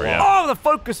against the wall. Oh, the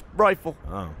focus rifle.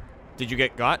 Oh. Did you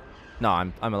get got? No,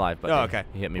 I'm alive. But okay.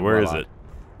 He hit me. Where is it?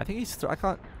 I think he's. I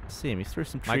can't see him. He's through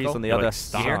some trees Michael? on the You're other like,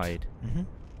 side.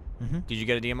 Did you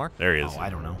get a DMR? There he is. Oh, I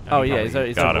don't know. Oh yeah, he's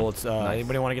got him. Bullets.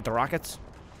 Anybody want to get the rockets?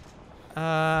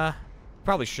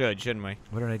 Probably shouldn't we?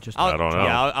 What did I just? I don't know.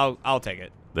 Yeah, I'll take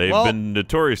it. They've been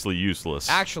notoriously useless.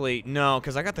 Actually, no,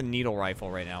 because I got the needle rifle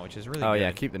right now, which is really good.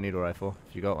 Yeah, keep the needle rifle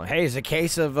if you got one. Hey, it's a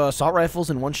case of assault rifles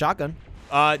and one shotgun.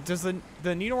 Does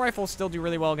the needle rifle still do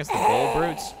really well against the gold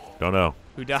brutes? Don't know.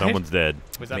 Who died? Someone's dead.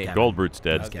 Was that Gold Brute's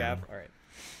dead. That was Gav? All right.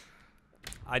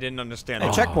 I didn't understand.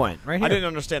 A checkpoint right here. I didn't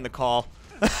understand the call.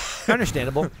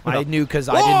 Understandable. I knew because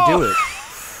I didn't do it.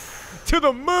 To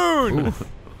the moon!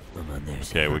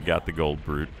 Okay, we got the Gold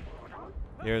Brute.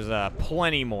 There's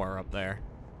plenty more up there.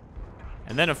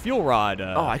 And then a fuel rod.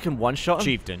 I can one-shot him?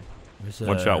 Chieftain.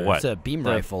 One-shot what? It's a beam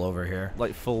rifle over here.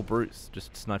 Like full brutes,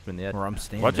 just snipe him in the head. Where I'm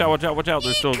standing. Watch out, watch out, watch out.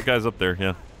 There's still guys up there,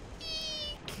 yeah.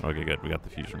 Okay, good. We got the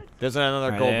fusion. There's another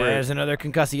Right, gold brute. there's another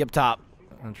concussy up top.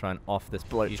 I'm trying off this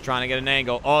bloke. He's trying to get an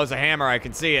angle. Oh, there's a hammer. I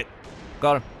can see it.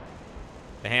 Got him.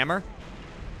 The hammer?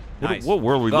 Nice. What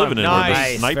world are we living in where the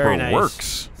Nice. sniper Very nice.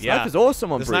 works? Yeah. Sniper's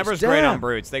awesome on The brutes. sniper's great on Damn.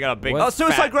 brutes. They got a big. Oh,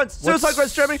 suicide grunts! Suicide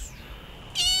grunts, Jeremy!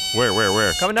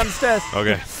 Where? Coming down the stairs.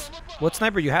 Okay. What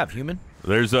sniper you have, human?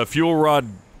 There's a fuel rod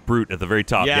brute at the very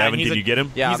top. Yeah, Gavin, he's can you get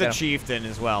him? Yeah, he's I'll a get him. chieftain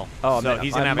as well. Oh, so man,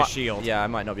 he's gonna have a shield. Yeah, I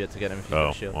might not be able to get him if he's got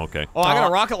a shield. Okay. Oh, I got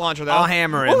a rocket launcher though. I'll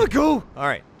hammer him. Oh, cool. All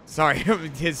right. Sorry,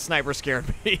 his sniper scared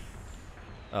me.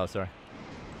 Oh, sorry.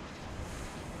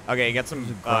 Okay, you got some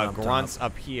grunt up grunts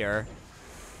up here.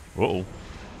 Uh-oh.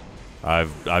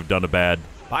 I've done a bad.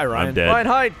 Bye, Ryan. I'm dead. Ryan,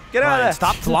 hide! Get out of there!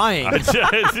 Stop flying. I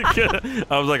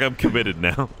was like, I'm committed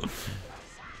now.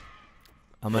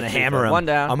 I'm gonna hammer him. One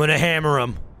down. I'm gonna hammer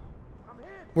him.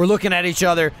 We're looking at each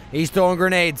other. He's throwing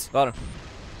grenades. Got him.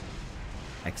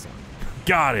 Excellent.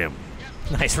 Got him.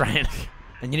 Nice, Ryan.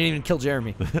 And you didn't even kill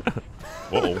Jeremy.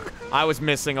 Uh-oh. I was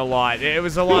missing a lot. It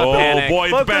was a lot of panic. Oh,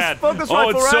 boy, it's bad. Focus oh,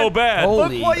 rifle, it's so Ryan. bad.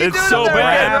 Holy. What are you It's doing so up there,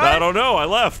 bad. Ryan? I don't know. I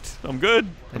left. I'm good.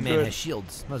 That man has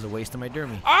shields. That was a waste of my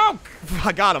dermy. Oh,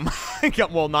 I got him.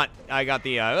 Well, not. I got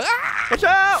the. Watch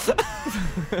out!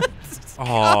 That's Oh.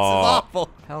 awful.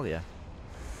 Hell yeah.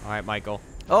 All right, Michael.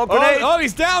 Oh, grenade! Oh,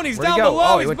 he's down. He's Where'd he down go? below.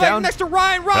 Oh, he he's went right down? next to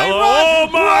Ryan. Ryan, Hello? run!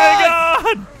 Oh,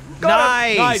 my God.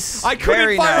 Nice. I couldn't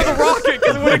Very fire nice. the rocket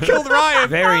because it would have killed Ryan.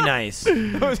 Very nice.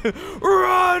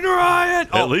 Run, Ryan!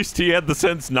 At least he had the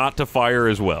sense not to fire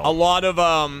as well. A lot of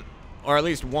or at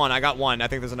least one. I got one. I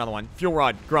think there's another one. Fuel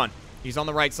rod, grunt. He's on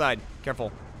the right side.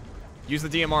 Careful. Use the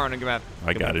DMR on him. Give back.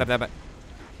 I got it.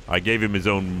 I gave him his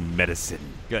own medicine.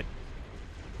 Good.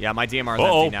 Yeah, my DMR is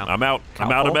Uh-oh. empty now. I'm out.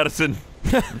 I'm out of medicine.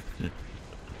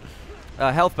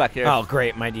 Health back here. Oh,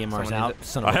 great. My DMR's Someone out. needs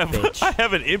Son of a bitch. I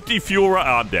have an empty fuel rod.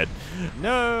 Oh, I'm dead.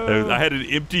 No. I had an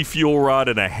empty fuel rod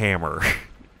and a hammer.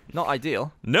 Not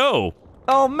ideal. No.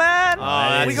 Oh man!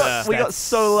 Oh, we got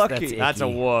so lucky. That's a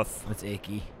woof. That's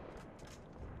icky.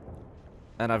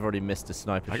 And I've already missed a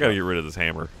sniper I gotta shot. get rid of this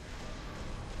hammer.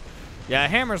 Yeah,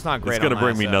 hammer's not great. It's gonna on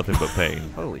bring me LASO. nothing but pain.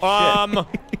 Holy shit.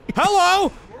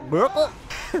 Hello.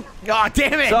 God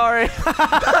damn it! Sorry.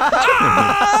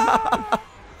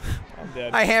 I'm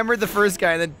dead. I hammered the first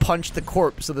guy and then punched the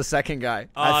corpse of the second guy.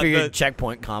 I figured the-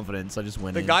 checkpoint confidence. I just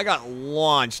went The in. guy got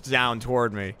launched down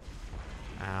toward me.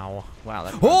 Ow. Wow.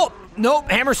 That's Oh! Nope.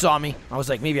 Hammer saw me. I was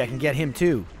like, maybe I can get him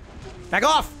too. Back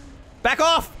off! Back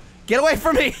off! Get away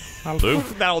from me! Luke?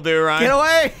 That'll do, Ryan. Get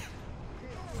away!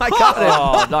 I got it.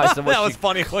 Oh, nice. That was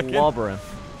funny looking. Clobbering.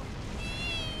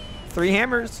 3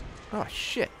 hammers. Oh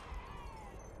shit.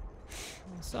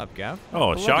 What's up, Gav?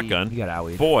 Oh, a Bloody- shotgun. You got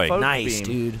owie. Boy. Focus Nice,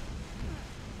 beam. dude.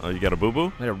 Oh, you got a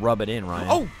boo-boo? Way to rub it in, Ryan.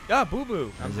 Oh, yeah, boo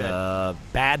boo. I'm That's dead. a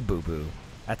bad boo-boo.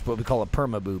 That's what we call a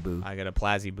perma boo-boo. I got a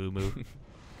Plazzy boo boo.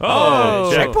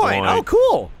 Oh, checkpoint. Oh,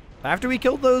 cool. After we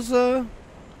killed those, Whoa.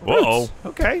 roots.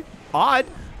 Okay. Odd.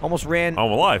 Almost ran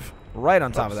I'm alive. right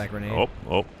on top of that grenade.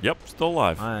 Oh, yep, still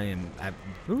alive. I've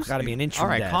got to be an inch All from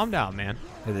right, death. calm down, man.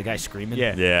 Is the guy screaming?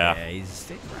 Yeah. Yeah. He's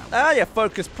sticking around. Ah, you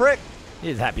focus prick.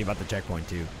 He's happy about the checkpoint,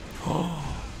 too.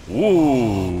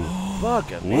 Ooh.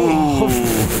 Bugger me.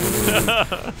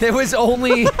 Ooh. There was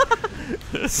only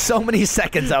so many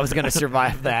seconds I was going to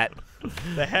survive that.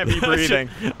 The heavy breathing.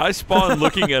 I spawned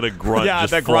looking at a grunt Yeah,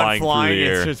 just that grunt flying through the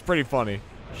air. it's pretty funny.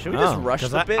 Should we just rush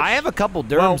 'cause the bitch? I have a couple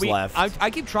derms left.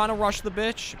 I keep trying to rush the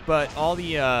bitch, but all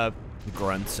the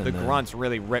grunts and grunts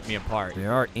really rip me apart. They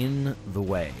are in the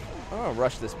way. Oh,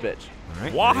 rush this bitch. All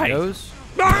right. Why? There he goes.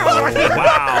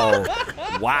 Oh,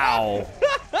 wow. Wow.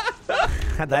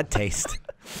 How'd that taste?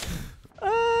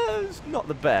 It's not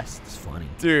the best. It's funny.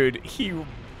 Dude, he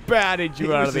batted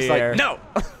you out of the air. No.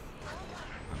 I'm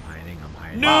hiding.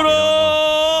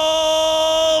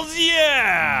 Noodles!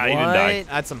 Yeah! He didn't die.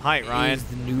 That's some height, Ryan. Is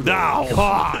the noodle? No!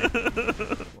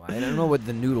 I don't know what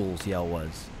the noodles yell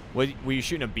was. Were you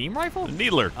shooting a beam rifle? The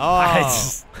Needler.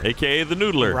 Oh. AKA the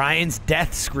Noodler. Ryan's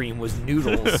death scream was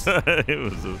noodles. It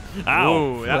was a... Ow!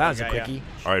 Ooh, that was a yeah. quickie.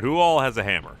 All right, who all has a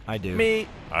hammer? I do. Me.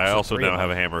 I also three of now them.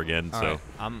 have a hammer again, All so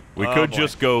right, we could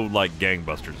just go like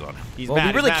gangbusters on him. He's Well,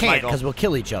 mad. we really he's mad, can't Michael. because we'll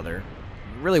kill each other.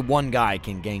 Really, one guy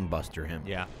can gangbuster him.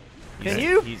 Yeah. Can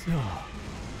you? He's,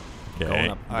 Okay.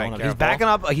 Going up. All right, Going up. He's careful. backing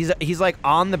up. He's like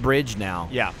on the bridge now.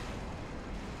 yeah.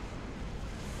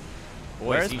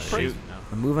 Where's Boys, he's the shooting.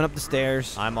 I'm moving up the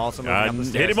stairs. I'm also moving up the Hit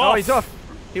stairs. him Oh, off. he's off.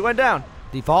 He went down.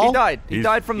 Did he fall? He died. He He's-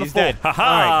 died from the he's fall. dead. Ha-ha!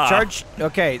 All right, charge.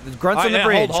 Okay, the grunts All on the right,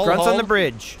 bridge. hold, grunts on the hold.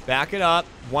 bridge. Back it up.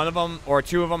 One of them or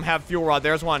two of them have fuel rod.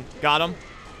 There's one. Got him.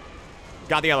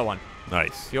 Got the other one.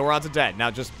 Nice. Fuel rods are dead.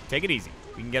 Now just take it easy.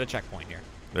 We can get a checkpoint here.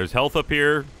 There's health up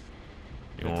here.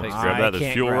 You want to takes- grab I that? There's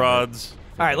can't fuel grab it. rods.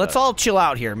 All right, let's all chill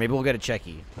out here. Maybe we'll get a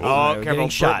checky. Oh, we're careful. getting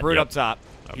shot. Brute Yep. up top.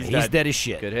 Okay. He's dead as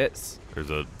shit. Good hits. There's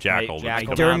a jackal. Hey, that's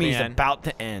jackal. coming. Dermy's man. about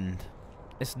to end.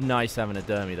 It's nice having a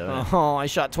dermy though. Isn't it? Oh, I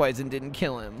shot twice and didn't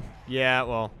kill him. Yeah,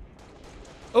 well.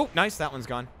 Oh, nice. That one's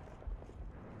gone.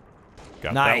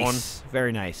 Got that one. Nice.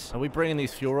 Very nice. Are we bringing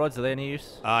these fuel rods? Are they any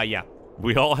use? Yeah.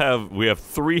 We have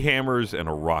 3 hammers and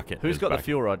a rocket. Who's as got the back-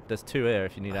 fuel rod? There's 2 here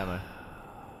if you need ammo.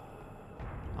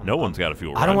 No one's got a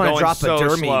fuel rod. I don't want to going drop so a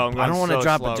dermy. slow. I'm I don't going want to so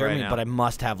drop a slow right dermy, now. but I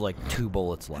must have like 2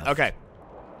 bullets left. Okay.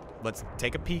 Let's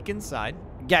take a peek inside.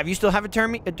 Gav, you still have a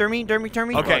dermy? Okay,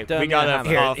 dermy we got and a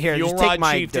hammer. Here, fuel just take rod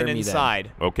my chieftain dermy then.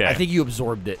 inside. Okay. I think you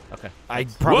absorbed it. Okay. I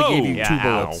probably Whoa. gave you Yeah, 2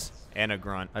 ow. bullets. And a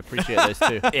grunt. I appreciate those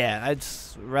too. Yeah, I'd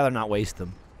rather not waste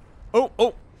them.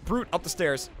 Oh, brute up the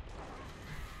stairs.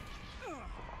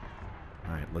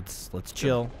 All right, let's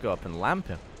chill. Go up and lamp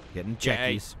him. Getting Yeah,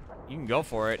 hey, checkies. you can go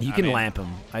for it. You I can mean, lamp him.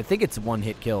 I think it's a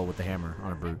 1-hit kill with the hammer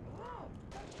on a brute.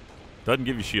 Doesn't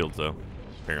give you shields though.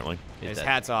 Apparently. His dead.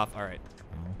 hat's off. All right.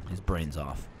 His brain's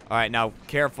off. All right, now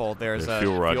careful. There's There's a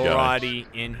fuel rod guy. roddy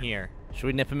in here. Should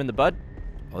we nip him in the bud?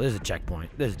 Oh, there's a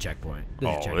checkpoint. There's a checkpoint.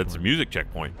 There's a Oh, checkpoint. it's a music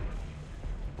checkpoint.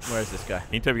 Where is this guy?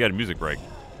 Anytime you got a music break.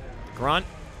 Grunt.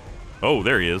 Oh,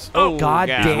 there he is. Oh, God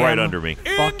yeah. damn. Right under me.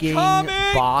 Fucking Incoming!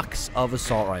 box of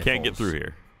assault rifles. Can't get through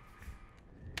here.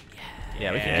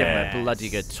 Yeah, we can give him a bloody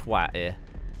good twat here.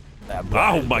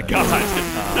 Oh my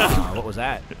God! What was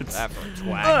that? That for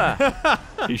a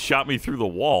twang. He shot me through the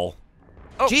wall.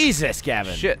 Jesus,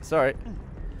 Gavin. Shit, sorry.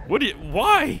 What do you?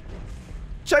 Why?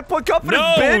 Checkpoint confidence,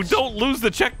 No! bitch! Don't lose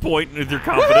the checkpoint with your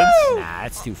confidence. Nah,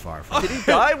 that's too far from Did he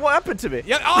die? What happened to me?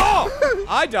 Yeah. Oh,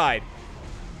 I died.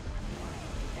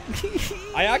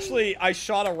 I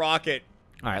shot a rocket.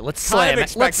 All right, let's Kind slam of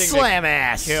it. Let's expecting slam to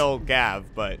ass. kill Gav,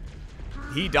 but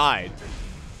he died.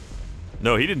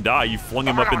 No, he didn't die. You flung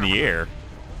him up in the air.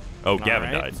 Oh, All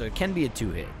Gavin right, died. So it can be a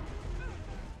 2-hit.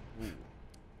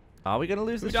 Are we gonna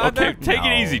lose this? died Okay, there? take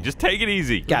No. it easy. Just take it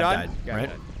easy. Gav died? died, Gav right?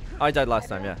 died. I died last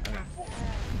time, yeah.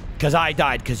 Because I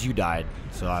died because you died.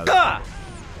 So I was Ah!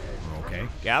 okay.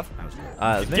 Gav?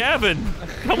 That's me. Gavin,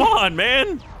 come on,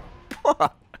 man.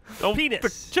 Don't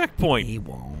Penis. checkpoint. He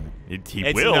won't. He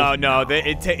It's, will. no.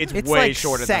 It's It's way like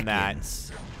shorter seconds.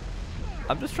 than that.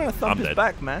 I'm just trying to thump I'm his dead.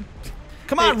 back, man.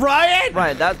 Come on, Ryan!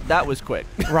 Right, that was quick.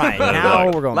 Right, now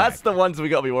we're going That's back. the ones we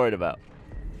gotta be worried about.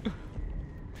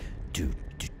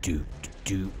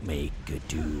 Do, make a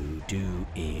do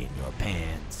in your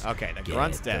pants. Okay, the Get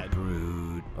grunt's the dead.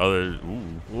 brood. Oh, there's,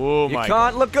 ooh. Oh You my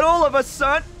can't look at all of us,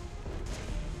 son!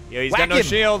 Yeah, he's Whack got no him.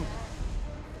 shield.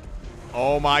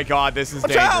 Oh my God, this is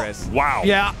Watch out. dangerous. Wow.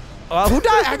 Yeah. Who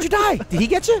died? How'd you die? Did he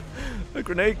get you? A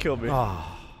grenade killed me. Oh,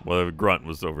 Well, the grunt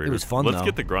was over here. it was fun, Let's though.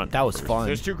 get the grunt. That was first. fun.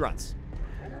 There's 2 grunts.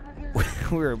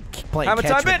 We were playing Hammer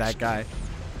catch time, with bitch. that guy.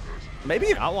 Maybe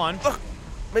you, Got one.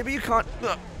 maybe you can't.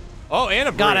 Oh, and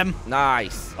a Got brute. him.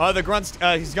 Nice. Oh, the grunt's.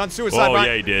 He's gone suicide. Oh, Ryan.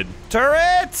 yeah, he did.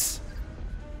 Turrets!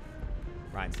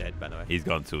 Ryan's dead, by the way. He's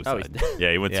gone suicide. he's dead.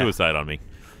 Yeah, he went Yeah. suicide on me.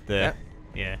 Yeah.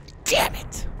 Damn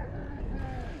it.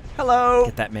 Hello.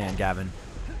 Get that man, Gavin.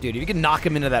 Dude, if you can knock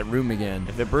him into that room again.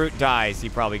 If the brute dies, he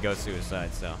probably goes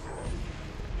suicide. So.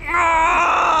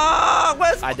 Ah,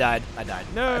 where's I died.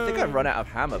 No. I think I've run out of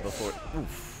hammer before.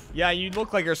 Oof. Yeah, you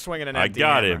look like you're swinging an I empty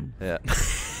got hammer. him. Yeah.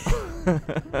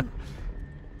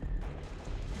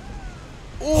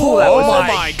 Oh, that was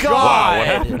my God. Wow, what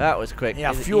happened? That was quick.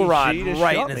 Yeah, Is it fuel rod Ishii to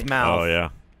right shot in his me? mouth. Oh, yeah.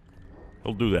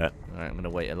 He'll do that. All right, I'm gonna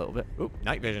wait a little bit. Oop.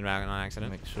 Night vision back on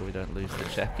accident. Make sure we don't lose the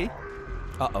checky.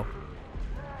 Uh-oh.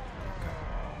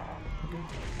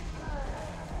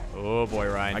 Oh boy,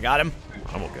 Ryan. I got him.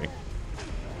 I'm okay.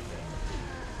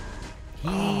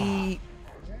 He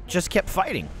just kept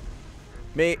fighting.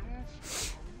 Me.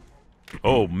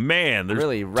 Oh man, there's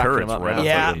really racking turrets him up right now.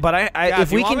 Yeah, outside. but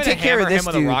if we can take care of this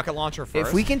with a dude, rocket launcher first.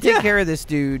 if we can take care of this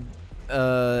dude,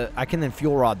 I can then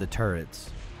fuel rod the turrets.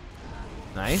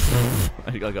 Nice.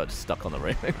 I got stuck on the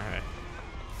railing. All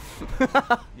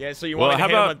right. Yeah, so you want to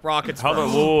hit him with rockets first.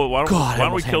 Why God,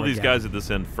 don't we I kill almost these hammered guys at this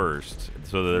end first,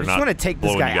 so that they're just not wanna take this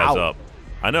blowing guy you guys out. up?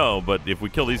 I know, but if we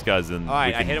kill these guys, then All right,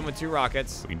 we can, I hit him with 2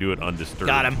 rockets. we can do it undisturbed.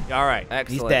 Got him. All right.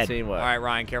 Excellent dead. teamwork. All right,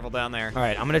 Ryan, careful down there. All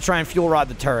right, I'm gonna try and fuel rod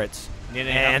the turrets. No.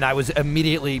 And I was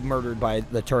immediately murdered by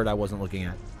the turret I wasn't looking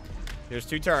at. There's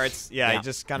 2 turrets. Yeah, you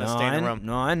just kind of stay in the room.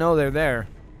 No, I know they're there.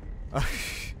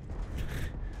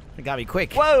 It got me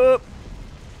quick. Whoa!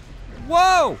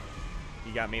 Whoa!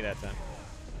 You got me that time.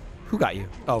 Who got you?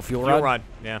 Oh, fuel Fuel rod? rod,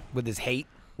 yeah. With his hate?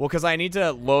 Well, because I need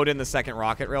to load in the second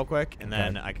rocket real quick, and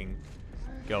then I can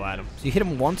go at him So you hit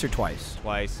him once or twice?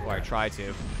 twice, or I try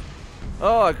to.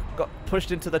 Oh, I got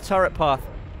pushed into the turret path.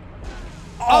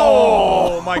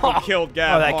 Oh! Michael killed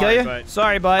Gav. Oh, that kill you? But,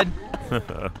 Sorry, bud.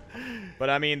 but,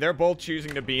 I mean, they're both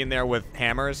choosing to be in there with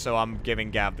hammers, so I'm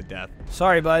giving Gav the death.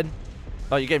 Sorry, bud.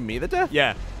 Oh, you gave me the death?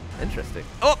 Yeah. Interesting.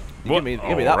 Oh! Give me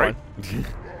that right. one.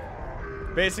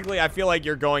 Basically, I feel like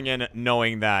you're going in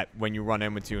knowing that when you run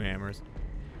in with 2 hammers.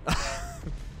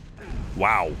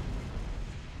 Wow.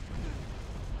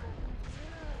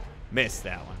 Missed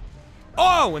that one.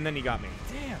 Oh, and then he got me.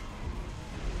 Damn.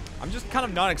 I'm just kind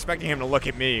of not expecting him to look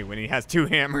at me when he has 2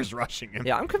 hammers rushing him.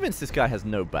 Yeah, I'm convinced this guy has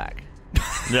no back.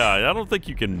 Yeah, I don't think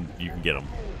you can get him.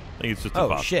 I think it's just a Oh,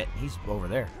 pop. shit. He's over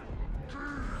there.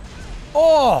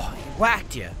 Oh, he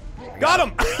whacked you. Got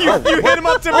him! you hit him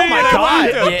up to me. Oh, my and I God.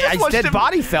 whacked him. Yeah, his dead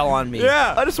body fell on me.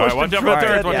 Yeah. I just All right, watched watch him out for the try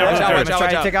turrets, it. watch Yeah, out for the watch out, turrets. watch out.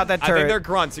 Try to take out that I think turret. they're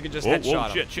grunts. You can just Whoa,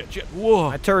 headshot them. shit.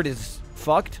 Whoa. That turret is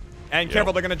fucked. And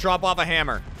careful, they're going to drop off a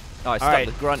hammer. Oh, I All stuck right,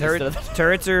 the grunt instead of the...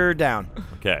 turrets are down.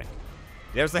 Okay.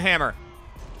 There's the hammer.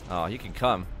 Oh, you can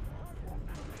come.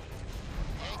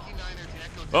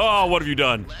 Oh, what have you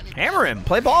done? Hammer him.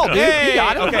 Play ball, dude. Hey! You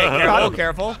got him. Okay, Got careful, him.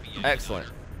 careful. Excellent.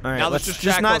 All right, Now let's let's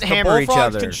just not the hammer each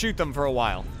bullfrogs other. can shoot them for a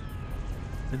while.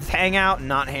 Let's hang out and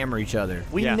not hammer each other.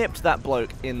 We Yeah. nipped that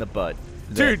bloke in the bud.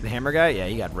 Dude. The hammer guy? Yeah,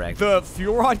 he got wrecked. The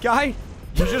fuel rod guy,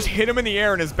 you just hit him in the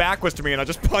air and his back was to me and I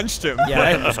just punched him.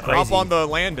 Yeah, that was Up crazy. on the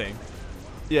landing.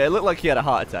 Yeah, it looked like he had a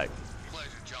heart attack.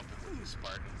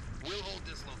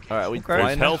 All right, we Okay. There's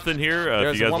flying now? health in here. If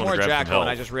There's you guys one want more to grab some Jacko health. and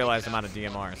I just realized I'm out of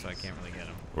DMR, so I can't really get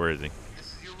him. Where is he?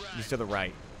 He's to the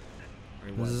right. Or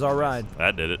he This was. is our ride.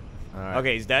 That did it. All right.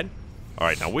 Okay, he's dead. All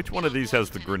right, now which one of these has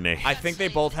the grenade? I think they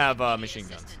both have machine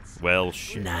guns. Well,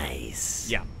 shit. Nice.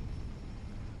 Yeah.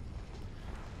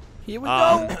 Here we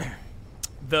go.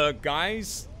 The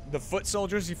guys, the foot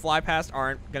soldiers you fly past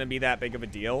aren't going to be that big of a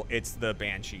deal. It's the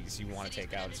banshees you want to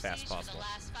take out as fast as possible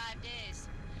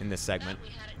in this segment.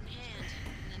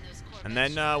 And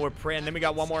then and then we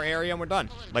got one more area and we're done.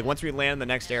 Like once we land in the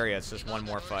next area, it's just one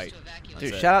more fight. That's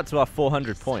Dude, it. shout out to our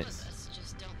 400 points.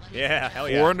 Yeah, hell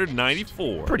yeah.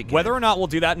 494. Pretty good. Whether or not we'll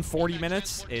do that in 40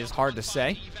 minutes is hard to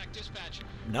say.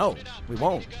 No, we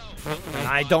won't. And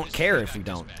I don't care if we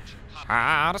don't.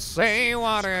 How to say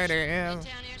what it is.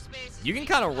 You can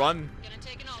kind of run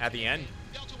at the end.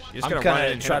 You're just I'm gonna run kind in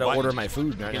of and try hit to a button. order my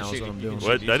food right You can now. Is shoot- what I'm you can doing. shoot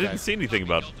What? these I didn't guys. see anything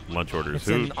about lunch orders. It's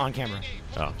Who? on camera.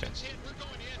 Oh, okay.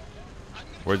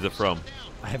 Where's it from?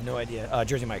 I have no idea.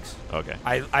 Jersey Mike's. Okay.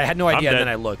 I had no idea, and dead. then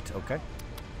I looked. Okay.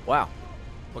 Wow.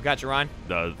 What got you, Ryan?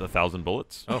 1,000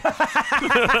 bullets. Oh.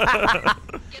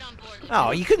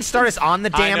 Oh, you couldn't start us on the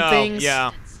damn I know, things.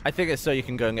 Yeah. I think it's so you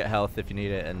can go and get health if you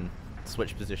need it and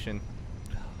switch position.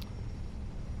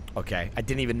 Okay. I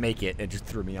didn't even make it. It just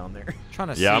threw me on there. Trying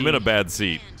to see. Yeah, I'm in a bad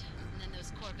seat. I'm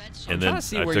And trying then to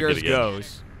see I where took yours it again.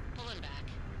 goes.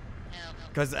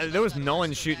 Because there was no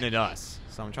one shooting at us.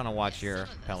 So I'm trying to watch your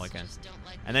Pelican.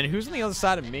 And then who's on the other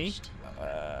side of me?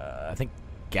 I think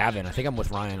Gavin. I think I'm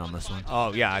with Ryan on this one.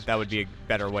 Oh, yeah, that would be a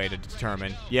better way to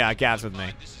determine. Yeah, Gav's with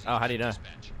me. Oh, how do you know?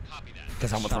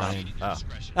 Because I'm with Ryan. Oh.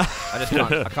 I just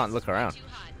can't, I can't look around.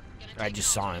 I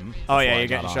just saw him. Oh, before yeah, I you're got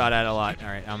getting on. shot at a lot. All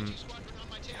right, I'm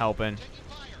helping.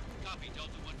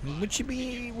 Would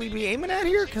we be aiming at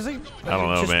here? Because I I don't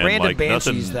know, just man. random Like,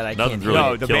 banshees nothing- that I nothing's can't really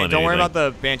hit. No, killing don't worry anything.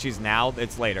 about the Banshees now.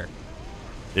 It's later.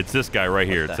 It's this guy right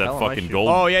here. What It's the that hell am I fucking shooting? gold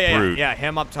Oh, yeah, brute. yeah.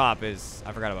 Him up top is...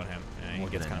 I forgot about him. Yeah, he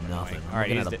Looking gets at kind of nothing. annoying. I'm All right,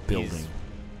 looking he's at a he's- building.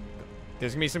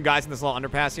 There's going to be some guys in this little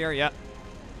underpass here. Yep.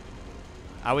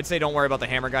 I would say don't worry about the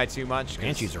hammer guy too much. 'cause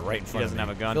Banshees are right in he front doesn't of me.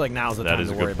 have a gun. I feel like now's the That time is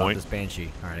to a good worry about point. this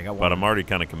Banshee. All right, I got one. But I'm already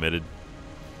kind of committed.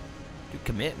 Dude,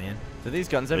 commit, man. Do these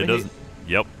guns ever It hit? doesn't.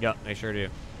 Yep. Yep, they sure do.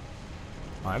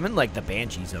 Oh, I'm in like the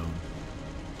Banshee zone.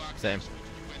 Same.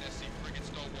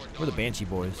 We're the Banshee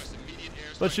boys.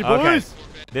 Banshee Okay. boys.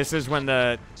 This is when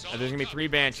there's gonna be 3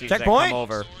 banshees Checkpoint. that come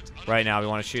over. Right now, we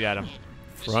want to shoot at them.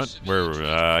 Front? Where?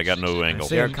 I got no angle.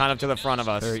 see. They're kind of to the front of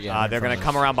us. They're- yeah, they're in gonna front of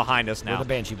come us. around behind us We're now. the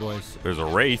Banshee boys. There's a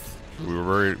wraith. We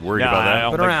were worried Yeah, about I that.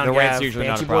 don't Put think around, the Wraith's Gav. usually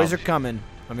not a Banshee boys are problem. coming.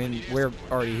 I mean, we're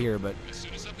already here, but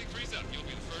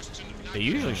They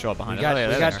usually show up behind we us. got, Oh, yeah,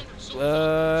 we they're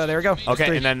got there we go. There's Okay,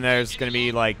 3. and then there's gonna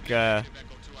be like a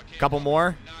couple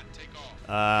more.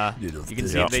 You can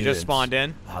see Yeah. they just spawned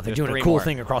in. Oh, they're There's doing 3 a cool more.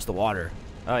 thing across the water.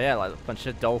 Oh yeah, like a bunch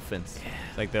of dolphins.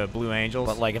 It's like the blue angels,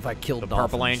 But like if I killed the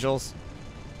dolphins, purple angels.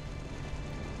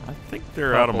 I think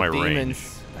they're out of my Purple range.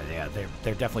 demons. Yeah,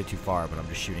 they're definitely too far, but I'm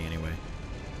just shooting anyway.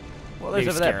 Well, there's Maybe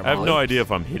over scare there. 'em I have off. no idea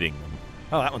if I'm hitting them.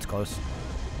 Oh, that one's close.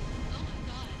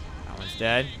 That one's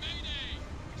dead.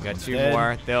 We got One's 2 dead.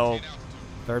 more. They'll.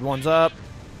 Third one's up.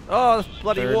 Oh, this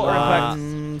bloody Third water impact.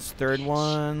 one's. Third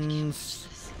one's.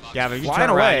 Yeah, but if you Flying turn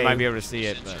around, away. you might be able to see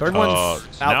it. But. Third one's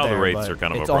out now the there, wraiths but are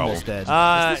kind of a it's problem. almost dead.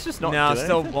 Does this just not no, do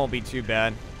still anything? won't be too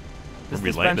bad. Does We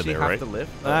this landed banshee there, have right? to live?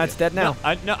 It's dead now.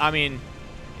 No, I mean,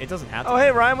 it doesn't have to. Oh,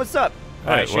 hey, Ryan, what's up?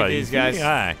 All right, shoot well, these you see me? guys.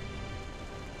 Hi.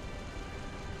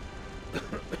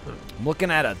 I'm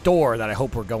looking at a door that I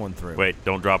hope we're going through. Wait,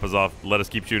 don't drop us off. Let us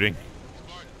keep shooting.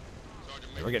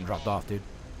 We're getting dropped off, dude.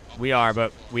 We are,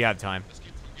 but we have time.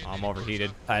 I'm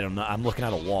overheated. I don't know. I'm looking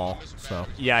at a wall, so.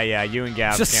 Yeah, you and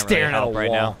Gav Just can't staring really at a help right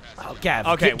wall. now. Oh, Gav.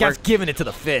 Okay, Gav's we're- giving it to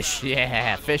the fish.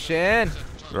 Yeah, fishing.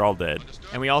 They're all dead.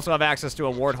 And we also have access to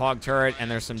a warthog turret, and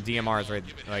there's some DMRs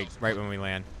right when we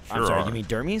land. Sure I'm sorry, are. you mean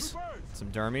dermies?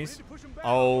 Some dermies.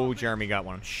 Oh, Jeremy got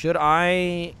one. Should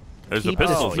I There's the keep this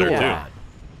pistols there, fuel too. rod?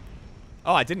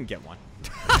 Oh, I didn't get one.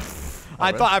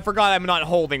 I forgot I'm not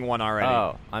holding one already.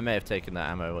 Oh, I may have taken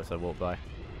that ammo as I walked by.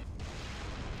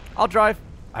 I'll drive.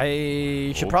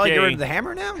 I should probably get rid Okay. of the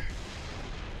hammer now.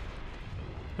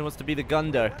 Who wants to be the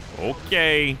gundo?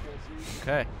 Okay.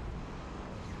 Okay.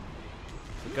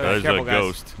 There's careful, a guys.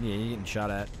 ghost. Yeah, you're getting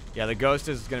shot at. Yeah, the ghost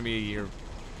is gonna be your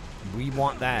We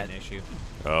want that. an issue.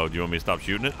 Oh, do you want me to stop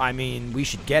shooting it? I mean, we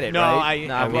should get it, No, right?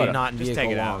 Nah, I we mean, not in just vehicle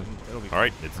take it out. long. It'll be All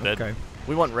right, it's dead. Okay.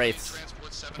 We want wraiths.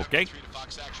 Okay.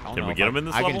 I don't Can know we if get I- him in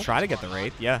this I level? can try to get the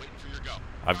wraith. Yeah.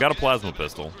 I've got a plasma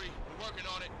pistol.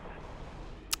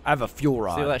 I have a fuel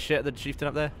rod. See all that shit, the chieftain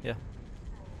up there? Yeah.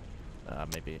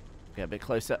 Maybe get a bit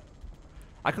closer.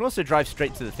 I can also drive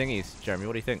straight to the thingies, Jeremy.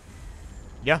 What do you think?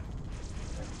 Yeah.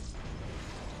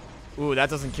 Ooh, that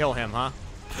doesn't kill him, huh?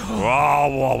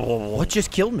 What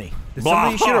just killed me? Did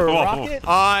somebody shoot a rocket?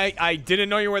 I didn't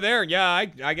know you were there. Yeah,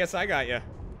 I guess I got you.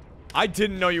 I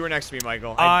didn't know you were next to me,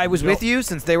 Michael. I was no- with you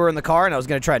since they were in the car, and I was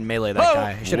going to try and melee that Oh!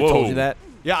 guy. I should have told you that.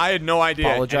 Yeah, I had no idea.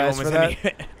 Apologize anyone for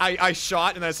was any- I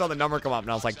shot and I saw the number come up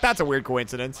and I was like, that's a weird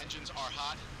coincidence.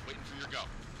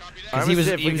 Because he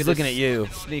was looking at you.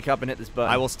 Sneak up and hit this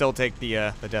button. I will still take the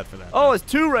death for that. Oh, it's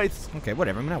 2 wraiths Okay,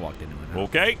 whatever. I mean, I walked into it.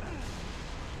 Okay.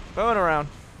 going around.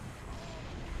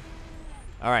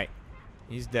 All right.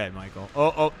 He's dead, Michael.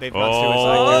 Oh, they've got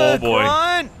Oh, suicide. boy.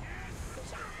 Run!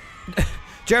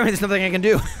 Jeremy, there's nothing I can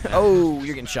do. Oh,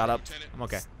 you're getting shot up. I'm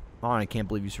okay. Oh, I can't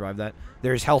believe you survived that.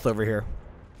 There's health over here.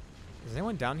 Is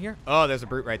anyone down here? Oh, there's a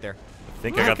brute right there. I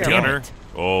think I got the Damn gunner. it.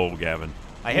 Oh, Gavin.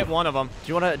 I hit one of them.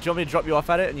 Do you want me to drop you off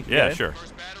at it and you can Yeah, get in? sure. Go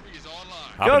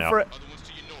Hopping for out. it.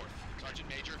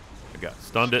 I got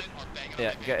stunned it.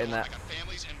 Yeah, get in that.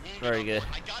 Very good.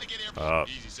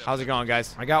 How's it going,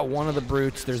 guys? I got one of the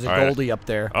brutes. There's a All right. Goldie up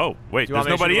there. Oh, wait, Do you want there's me to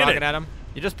nobody shoot a in rocket it. at him?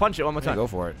 You just punch it one more Yeah, time. go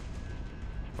for it.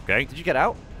 Okay. Did you get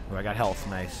out? Oh, I got health.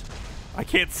 Nice. I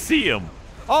can't see him.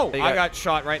 Oh, There you I go. got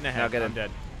shot right in the head. Now get I'm him.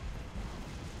 dead.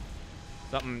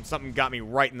 Something got me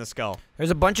right in the skull. There's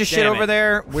a bunch of shit Damn over it.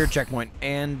 there. Weird checkpoint.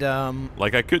 And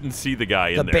Like, I couldn't see the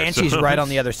guy the in there. Banshee's so- right on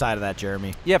the other side of that,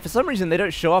 Jeremy. Yeah, for some reason they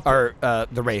don't show up. Or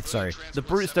the Wraith, sorry. The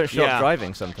brutes don't show Yeah. up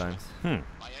driving sometimes.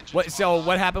 So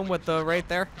what happened with the wraith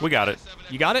there? We got it.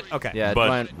 You got it? Okay. Yeah, But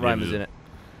Ryan it was was- in it.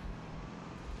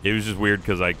 It was just weird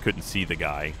because I couldn't see the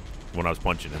guy when I was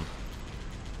punching him.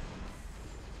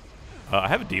 I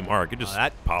have a DMR. I could just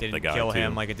That pop didn't the guy, kill too.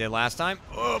 him like it did last time.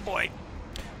 Oh boy.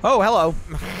 Oh, hello.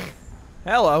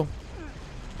 Hello.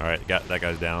 All right, got that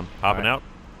guy's down. Hopping All out.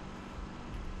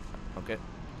 Okay.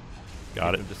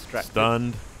 Got Keep it. him distracted.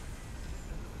 Stunned.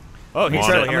 Oh, Come he's on.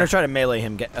 still I'm here. going to try to melee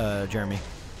him, Jeremy.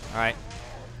 All right.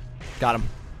 Got him.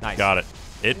 Nice. Got it.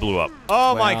 It blew up.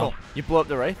 Oh, Well, Michael. You blew up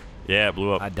the wraith? Yeah, it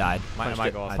blew up. I died. Punched it,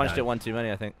 Michael. punched died. it one too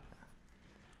many, I think.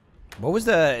 What was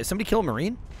the... Somebody kill a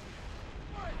Marine?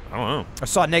 I don't know. I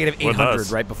saw negative With 800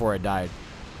 us. right before I died.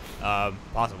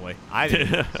 Possibly. I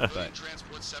didn't. but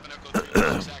Transport 7 Echo 3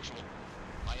 is actual.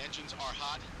 My engines are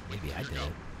hot. Maybe I did.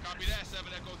 Copy that, 7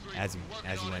 Echo 3.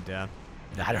 as you went down.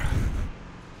 I don't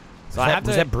So I have to.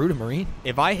 Was that Brute a Marine?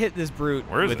 If I hit this Brute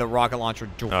Where is with it? a rocket launcher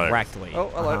directly, Oh,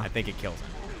 hello. I think it kills him.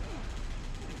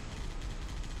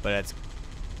 But it's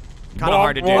kind of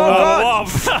hard to do.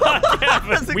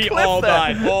 We all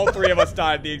died. All three of us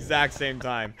died at the exact same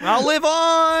time. I'll live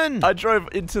on. I drove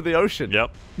into the ocean.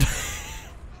 Yep.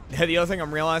 The other thing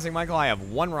I'm realizing, Michael, I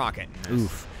have one rocket. In this.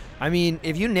 Oof. I mean,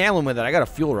 if you nail him with it, I got a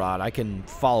fuel rod. I can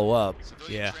follow up.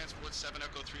 Yeah.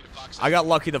 I got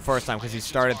lucky the first time because he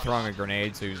started throwing a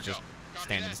grenade, so he was just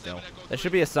standing still. There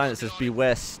should be a sign that says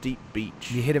 "Beware steep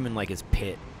beach." You hit him in like his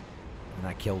pit, and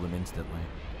I killed him instantly.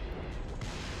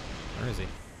 Where is he?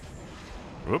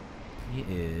 Whoop. He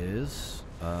is.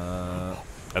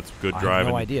 That's good I driving.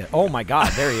 have no idea. Oh my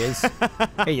God, there he is.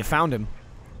 Hey, you found him.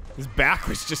 His back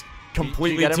was just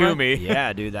completely get him, to Ryan? me.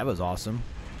 Yeah, dude, that was awesome.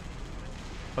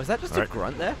 Was that just a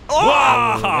grunt there?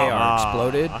 Oh, they are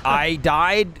exploded. I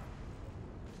died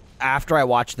after I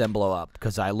watched them blow up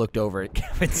because I looked over at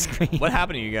Kevin's screen. What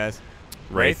happened to you guys?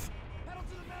 Wraith.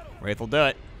 Wraith will do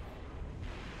it.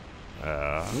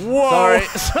 Whoa!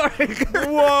 Sorry.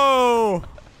 Whoa!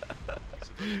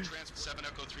 Transfer 7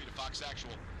 Echo 3 to Fox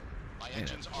Actual. My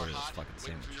engines are hot.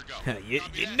 Waiting for your go.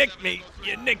 you nicked me.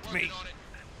 You nicked me.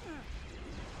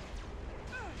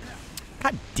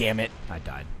 God damn it. I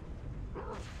died.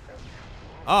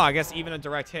 Oh, I guess even a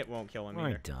direct hit won't kill him I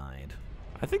either. died.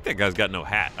 I think that guy's got no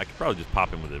hat. I could probably just pop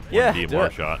him with a Yeah, one do DMR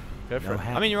it. shot. Go for No it.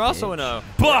 hat, I mean, you're also in a.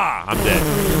 Blah! I'm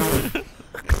dead.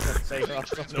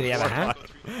 Did he have a hat?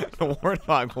 The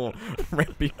Warthog will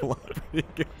rip people up pretty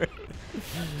good.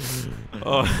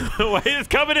 Oh, wait, it's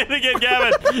coming in again,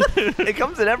 Gavin. It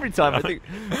comes in every time. I think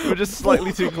we're just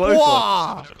slightly too close.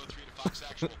 Wah! 7 Echo 3 to Fox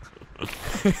Actual.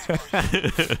 Here you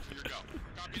go.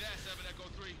 Copy that, 7 Echo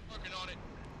 3. Working on it.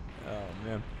 Oh,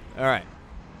 man. All right.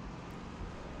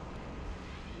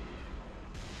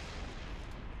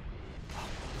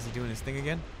 Is he doing his thing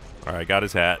again? All right, got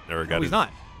his hat. Or got No, his. he's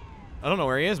not. I don't know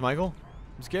where he is, Michael.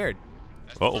 I'm scared.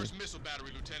 That's the Uh-oh. first missile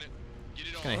battery, Lieutenant. Get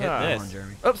it on. Gonna hit Ah.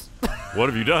 this. Oops. What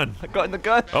have you done? I got in the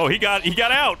gun. Oh, he got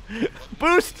out.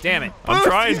 Boost. Damn it. I'm Boost.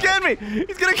 trying. He's getting me.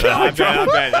 He's gonna kill me. I'm dead. I'm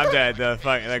dead. I'm dead.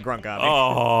 That grunt got me.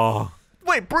 Oh,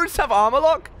 Wait, brutes have armor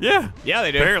lock? yeah. Yeah,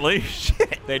 they do. Apparently.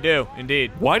 They do,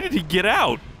 indeed. Why did he get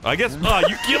out? I guess. Oh,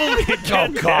 you killed me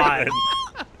again. Oh, God.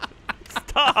 Kevin.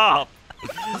 Stop.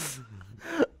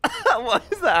 Why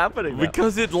is that happening now?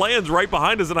 Because it lands right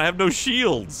behind us, and I have no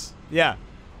shields. Yeah.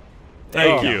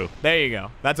 Thank you you. go. There you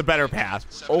go. That's a better path.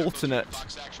 7 Echo 3 Alternate. to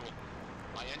Fox Actual.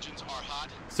 My engines are hot.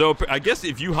 So I guess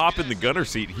if you hop in the gunner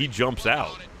seat, he jumps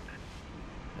out.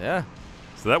 Yeah.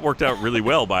 So that worked out really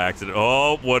well by accident.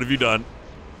 Oh, what have you done?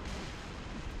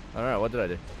 All right. What did I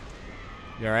do?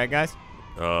 You all right, guys?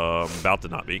 About to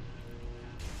not be.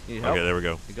 Need help? Okay, there we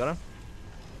go. You got him?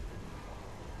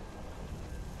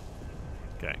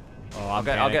 Okay. Oh, I'll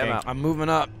get him out. I'm moving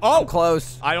up. Oh! I'm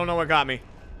close. I don't know what got me.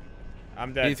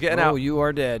 I'm dead. He's getting Oh, out. you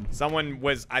are dead. Someone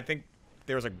was. I think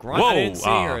there was a grunt. Whoa! I didn't see.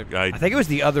 Or, I think it was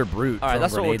the other brute. All right, throwing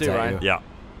that's what we'll grenades do, at Ryan. you. yeah.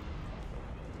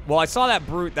 well, I saw that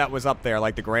brute that was up there,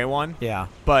 like the gray one. Yeah.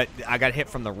 But I got hit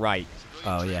from the right,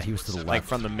 Oh, yeah, he was to the left. like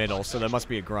from the middle. So there must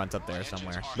be a grunt up there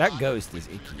somewhere. That ghost is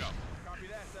icky.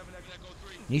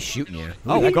 He's shooting you.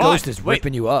 Oh, Ooh, that God. ghost is Wait.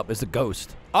 ripping you up. It's a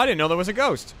ghost. Oh, I didn't know there was a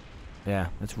ghost. Yeah,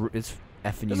 it's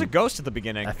effing There's you. a ghost at the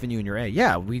beginning. Effing you in your A.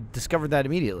 Yeah, we discovered that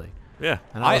immediately. Yeah.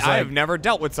 And I was like, have never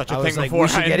dealt with such a I thing was like, before. we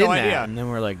should I had get no in idea. that. And then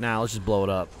we're like, nah, let's just blow it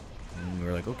up. And we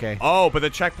were like, okay. Oh, but the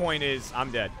checkpoint is.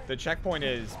 I'm dead. The checkpoint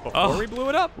is before Oh. we blew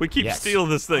it up. We keep Yes. stealing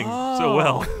this thing so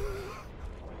well.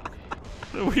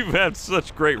 We've had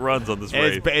such great runs on this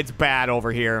race. It's bad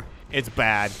over here. It's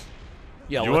bad.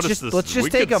 Yeah, You let's want us just, to- let's we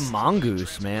just take could a s-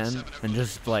 mongoose, man, and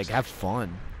just, like, have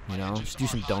fun. You know? Just do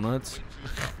some donuts.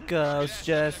 Girls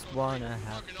just wanna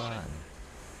have fun.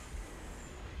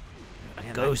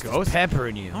 Man, Ghost that is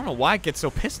peppering you. I don't know why it gets so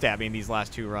pissed at me in these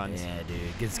last two runs. Yeah, dude.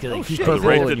 It's Oh, like, he's shit, purple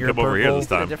Ray and didn't you're come over here purple. this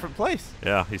He's in a time. different place.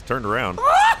 Yeah, he's turned around.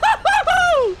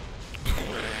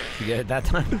 You get it that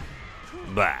time?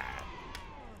 Bah.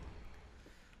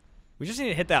 We just need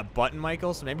to hit that button,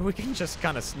 Michael, so maybe we can just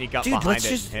kind of sneak up Dude, behind let's it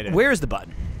just... and hit it. Where is the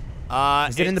button?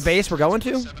 Is it in the base we're going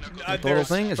to? The little There's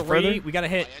thing? Is it three. further? We gotta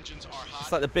hit. My engines are hot.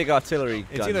 It's like the big artillery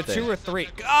It's gun either thing. 2 or 3.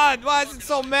 God, why is it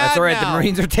so mad That's alright, now? the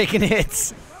Marines are taking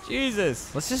hits.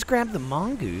 Jesus. Let's just grab the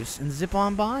mongoose and zip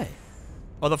on by.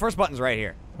 Well, the first button's right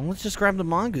here. Well, let's just grab the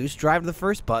mongoose, drive to the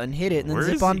first button, hit it, and then Where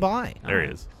zip is on he? by. There he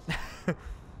is.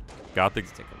 Got the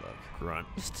Take a look. grunt.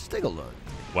 Just take a look.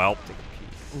 Well,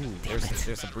 Ooh,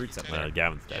 there's some brutes up there.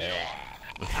 Gavin's dead.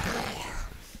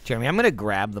 Jeremy, I'm gonna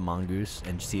grab the mongoose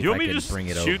and see Do if you I want me to can just bring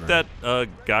it shoot over.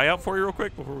 that guy out for you real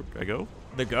quick before I go?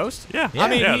 The ghost? Yeah. Yeah. I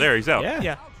mean, yeah, there he's out. Yeah.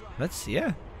 Yeah. That's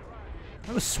That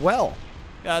was swell.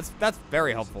 Yeah, that's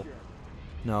very helpful.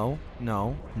 No.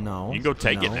 No. No. You can go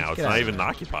take it no. now. It's Get not out of even here.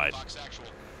 occupied. Fox Actual.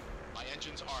 My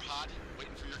engines are hot,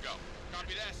 waiting for your go.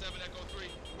 Copy that, 7 Echo 3.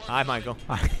 Hi, Michael.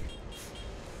 All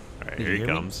right, Did here you he hear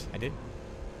me? comes. I did.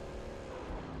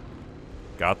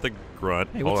 Got the grunt.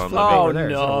 Hey, Hold what's on. flying Oh, over there?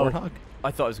 Is that a no. warthog? I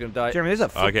thought I was gonna die. Jeremy, there's a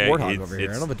foot Okay, warthog it's- over here.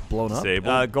 I it's don't know if it's blown up.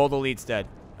 disabled. Gold Elite's dead.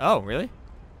 Oh, really?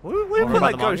 Where Or did about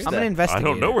that the ghost mongoose? I'm an there? I investigator.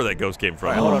 don't know where that ghost came from.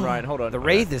 Alright, hold on, Ryan. Hold on. The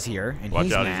Wraith is here, and Watch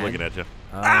he's out, mad. he's looking at you.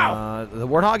 The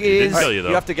warthog didn't is. kill you, though.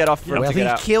 You have to get off for him Well, to get he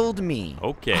out. killed me.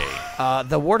 Okay.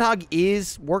 The warthog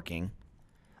is working.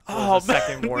 Oh, There's a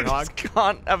second man, we warthog. just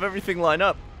can't have everything line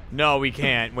up. No, we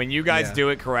can't. When you guys Yeah. do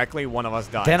it correctly, one of us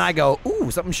dies. Then I go, ooh,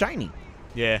 something shiny.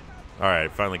 Yeah. All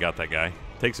right, finally got that guy.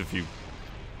 Takes a few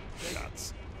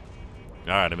shots.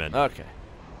 All right, I'm in. Okay.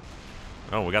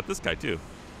 Oh, we got this guy too.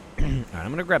 All right, I'm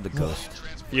gonna grab the ghost.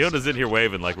 Fiona's in here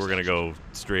waving like we're gonna go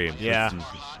stream. Yeah. Copy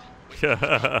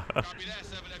that,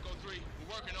 7 Echo 3.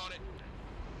 We're working on it.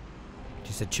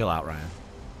 She said, chill out, Ryan.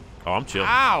 Oh, I'm chill.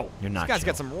 Ow! You're not This guy's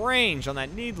got chill. some range on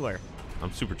that needler.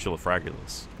 I'm super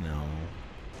chillifragulous. No.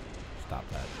 Stop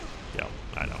that. Yeah,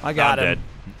 I know. I got I'm him.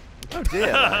 dead. Oh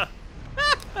dear.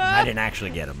 I didn't actually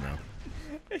get him,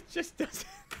 though. It just doesn't.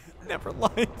 Never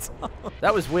lines up.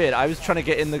 That was weird. I was trying to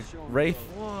get in the Wraith,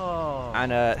 Whoa.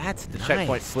 and That's the nice,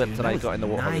 checkpoint slipped, dude. and That I was got in the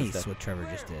Warthog nice instead. what Trevor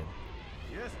just did.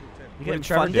 You getting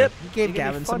Trevor fun did? dip? You gave You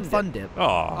Gavin some fun dip. Oh,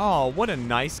 Oh, what a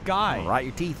nice guy. Rot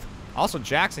your teeth. Also,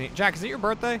 Jackson. Jack, is it your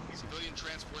birthday? Civilian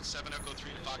transport 7 Echo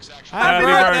 3 to Fox Actual. Happy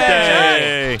happy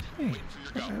birthday, birthday! Waiting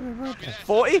for your go. Copy that,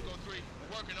 40? 7 Echo 3.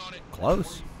 We're working on it.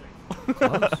 Close.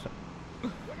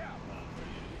 Close.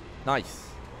 Nice.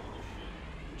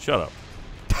 Shut up.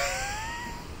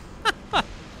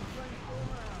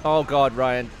 Oh God,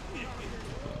 Ryan.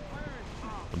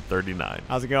 I'm 39.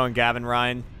 How's it going, Gavin,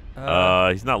 Ryan?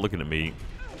 He's not looking at me.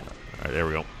 All right, there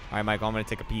we go. All right, Michael, I'm going to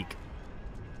take a peek.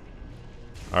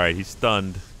 All right, he's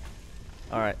stunned.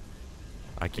 All right.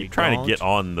 I keep You trying don't? to get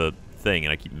on the thing,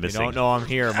 and I keep They missing. don't know I'm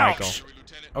here, Michael. Lieutenant,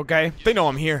 Okay. They know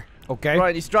I'm here. Okay.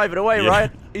 Ryan, he's driving away, Yeah.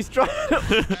 Ryan. He's driving.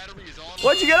 battery is on.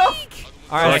 Why'd you get off?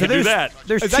 All So I right, can do that.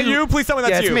 There's Is that two- you? Please tell me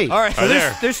that's yeah, you. it's me. All right. So Right there's,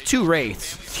 there. there's two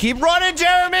wraiths. Keep running,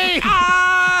 Jeremy!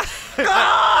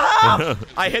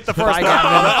 I hit the first Bye,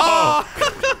 button.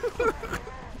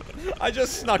 Gavin. I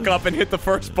just snuck up and hit the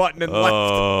first button and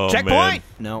Oh, Checkpoint! man.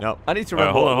 No. left. Nope. I need to All right,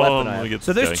 remember hold on, what hold weapon on. I Let me have. get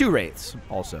So this there's guy. two wraiths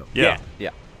also. Yeah. Yeah.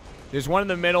 There's one in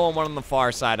the middle and one on the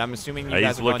far side. I'm assuming you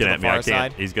guys He's are going looking to at the me. I far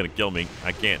can't. side. He's gonna kill me.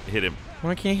 I can't hit him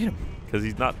Why can't you hit him? because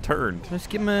he's not turned. Just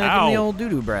give him the Ow. old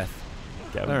doo-doo breath.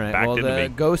 Gavin All right, backed well, into the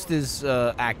me. ghost is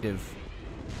active.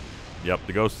 Yep,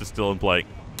 the ghost is still in play.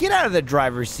 Get out of the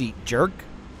driver's seat, jerk.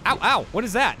 Ow, ow. What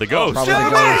is that? The ghost. Probably the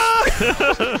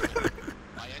ghost.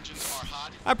 My engines are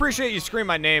hot. I appreciate you scream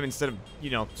my name instead of,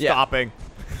 Yeah. stopping.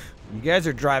 You guys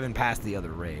are driving past the other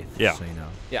wraith. Yeah. So you know.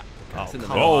 Yeah. Oh, It's in the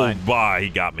come middle. Oh, on. bye. He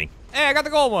got me. Hey, I got the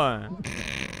gold one.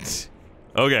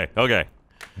 Okay, okay.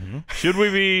 Should we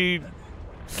be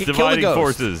Kill the dividing ghost.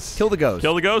 forces? Kill the ghost.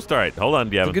 Kill the ghost? All right, hold on,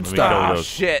 Gavin. good Let me start. kill the Ah, ghost.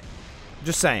 shit.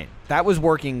 Just saying. That was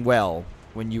working well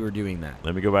when you were doing that.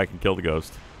 Let me go back and kill the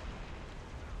ghost.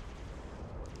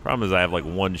 Problem is I have like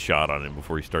one shot on him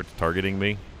before he starts targeting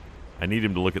me. I need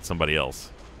him to look at somebody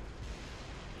else.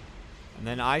 And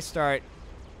then I start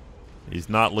He's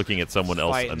not looking at someone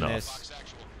else fighting enough. this Fox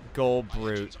Actual. gold My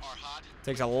brute. engines are hot.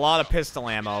 Takes a lot of pistol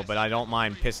ammo, but I don't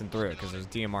mind pissing through it because there's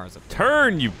DMRs up there.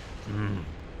 Turn, you...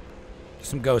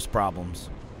 Some ghost problems.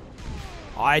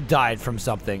 I died from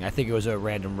something. I think it was a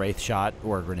random wraith shot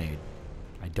or a grenade.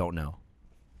 I don't know.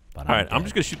 But All right, I'm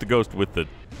just going to shoot the ghost with the...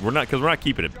 We're not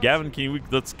keeping it. Gavin, can you...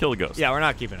 Let's kill the ghost. Yeah, we're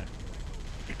not keeping it.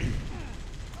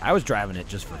 I was driving it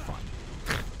just for fun.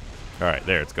 All right,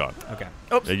 there, it's gone. Okay.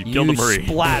 Oops. You killed the Marine.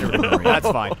 Splattered the Marine. That's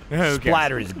fine. Who cares?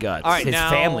 Splatter his guts. All right, his now,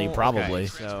 family probably. Okay,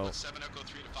 so, 7 Echo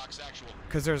 3 to Fox Actual.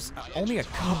 because there's only a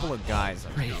couple of guys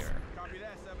up here.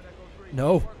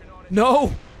 No.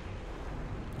 No.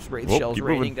 There's wraith Whoop, shells keep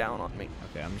raining moving. down on me.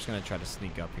 Okay, I'm just gonna try to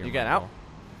sneak up here. You getting Michael.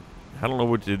 out? I don't know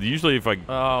what to... Usually if I...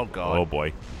 Oh God. Oh,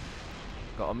 boy.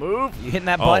 Gotta move. You hitting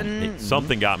that Oh, button?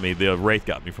 something got me. The Wraith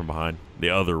got me from behind.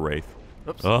 The other Wraith.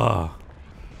 Oops. Ugh.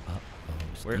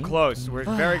 We're close. We're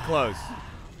very close.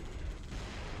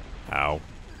 Ow.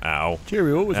 Ow.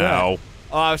 Jerry, what was Ow.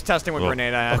 Oh, I was testing what Oh.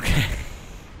 grenade I had. Okay.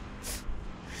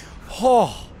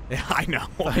 Oh, yeah, I know.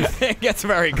 It gets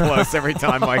very close every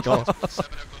time, Michael. 7 Echo 3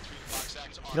 to Fox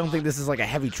Actual. I don't think this is like a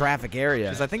heavy traffic area.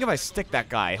 Because I think if I stick that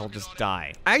guy, he'll just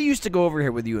die. I used to go over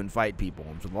here with you and fight people,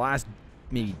 and for the last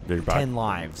maybe There you're back. 10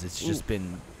 lives, it's just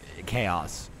been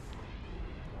chaos.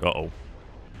 Uh-oh.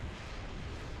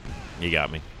 You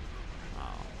got me.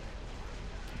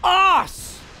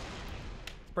 Ass.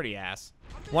 It's pretty ass.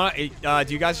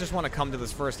 Do you guys just want to come to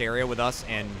this first area with us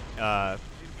and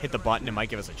hit the button? It might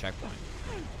give us a checkpoint.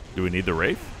 Do we need the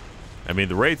Wraith? I mean,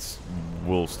 the Wraiths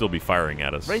will still be firing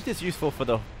at us. Wraith is useful for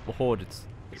the horde.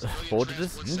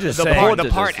 Horders? The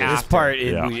part after. This part,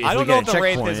 Yeah. I don't know if the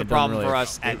Wraith is a problem for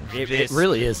us at It this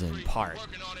really isn't. part.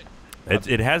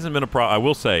 It hasn't been a problem. I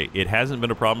will say, it hasn't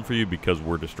been a problem for you because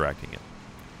we're distracting it.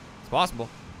 It's possible.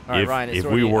 All right, Ryan, it's if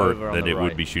we already were, over on then the it right.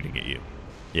 would be shooting at you.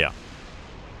 Yeah.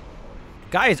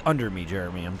 Guy is under me,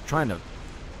 Jeremy. I'm trying to.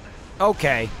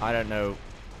 Okay. I don't know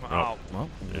Oh. Well,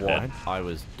 what I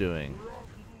was doing.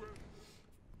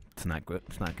 it's not good.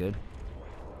 It's not good.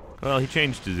 Well, he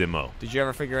changed his MO. Did you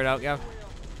ever figure it out, Gav?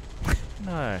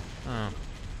 No. Oh.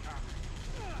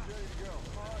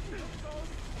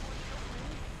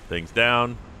 Things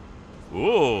down.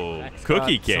 Ooh,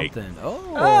 cookie cake. Something.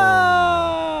 Oh.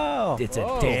 Oh! It's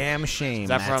a damn shame. Is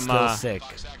that Matt's from, still sick.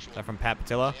 Is that from Pat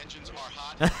Patillo?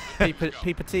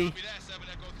 Peeper T.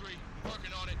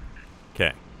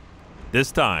 Okay.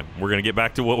 This time, we're going to get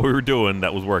back to what we were doing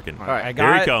that was working. All right,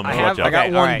 Here he comes. I Watch out. got Okay,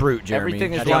 one all right. brute, Jeremy.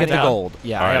 Everything is I didn't lined get the up. gold.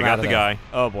 Yeah, All right, I got got out the of there. guy.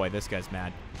 Oh boy, this guy's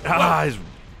mad.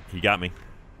 He got me.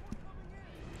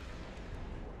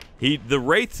 The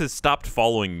Wraith has stopped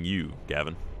following you,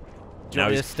 Gavin. Do you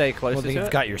want me to stay closer Well, to you've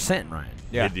it? got your scent, Ryan.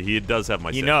 Yeah. He does have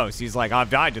my He scent. knows. He's like, I've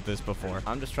died with this before.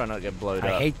 I'm just trying not to get blowed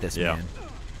I up. hate this Yeah. man.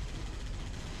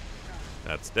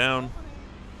 That's down.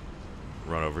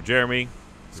 Run over Jeremy.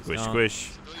 Squish, down.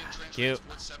 squish. Cute.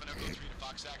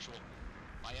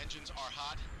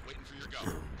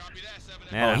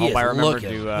 Man, I Oh, he hope I is remember looking.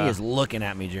 to. He is looking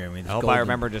at me, Jeremy. I hope I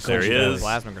remember to There switch he to is.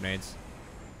 plasma grenades.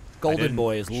 Golden didn't.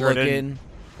 Boy is Sure looking. didn't.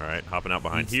 All right, hopping out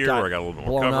behind He's here where I got a little bit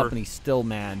more blown cover. up and he's still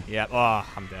mad. Yeah. Oh,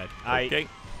 I'm dead. Okay.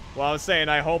 Well, I was saying,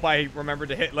 I hope I remembered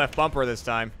to hit left bumper this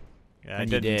time. Yeah, I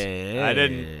And you didn't. did. I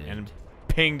didn't. And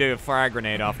pinged a frag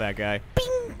grenade off that guy.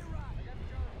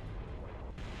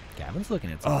 Gavin's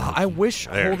looking at Oh, something. I wish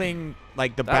There. holding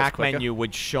like the That was back quicker. menu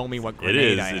would show me what It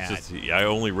grenade is. I It's had. just I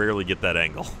only rarely get that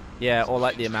angle. Yeah, or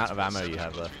like the amount of ammo you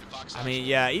have left. I mean,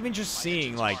 yeah, even just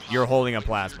seeing like you're holding a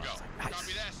plasma.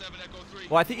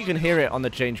 Well, I think you can hear it on the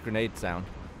change grenade sound.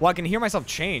 Well, I can hear myself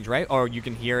change, right? Or you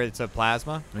can hear it's a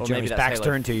plasma. And Or Jeremy's maybe that's back's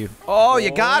Halo. turned to you. Oh,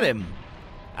 you got him.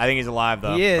 I think he's alive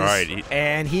though. He is. All right,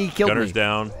 and he killed Gunner's me.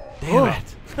 down. Damn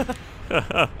it.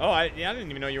 Oh, I didn't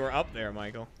even know you were up there,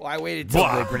 Michael. Well, I waited till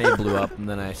the grenade blew up, and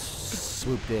then I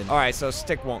swooped in. All right, so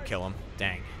stick won't kill him.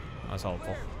 Dang, that was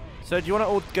hopeful. So do you want to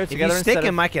all go If together you stick instead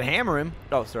him, of... I can hammer him.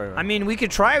 Oh, sorry. Ryan. I mean, we could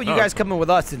try with you guys coming with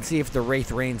us and see if the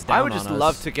Wraith rains down I would just on us.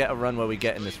 love to get a run where we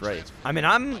get in this raid. I mean,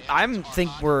 I'm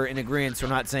think we're in agreement. We're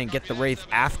not saying get the Wraith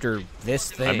after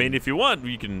this thing. I mean, if you want,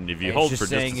 you can. If you It's hold just for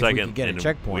just a saying if we second, could get a and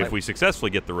checkpoint. if we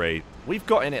successfully get the raid, We've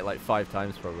got in it like 5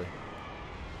 times probably.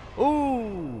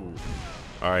 Ooh.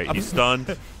 all right, he's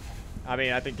stunned. I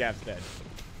mean, I think Gav's dead.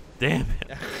 Damn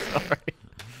it!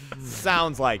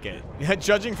 Sounds like it.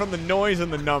 Judging from the noise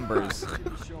and the numbers,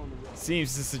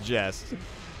 seems to suggest.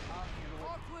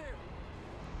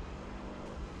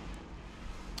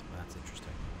 That's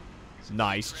interesting.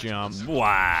 Nice jump.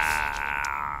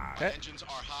 Wow. Okay.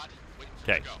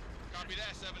 Okay.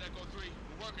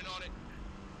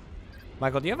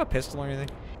 Michael, do you have a pistol or anything?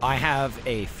 I have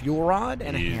a fuel rod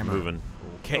and a He's hammer. moving.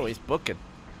 Okay. Oh, he's booking.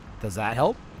 Does that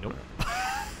help? Nope.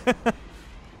 Alright,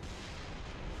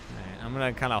 I'm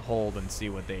gonna kind of hold and see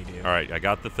what they do. All right, I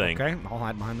got the thing. Okay, I'll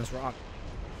hide behind this rock.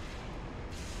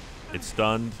 It's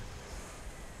stunned.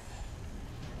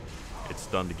 It's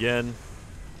stunned again.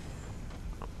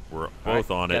 We're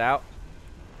both on Get it. out,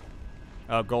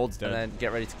 Oh, Gold's dead. and then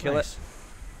get ready to kill Nice. it.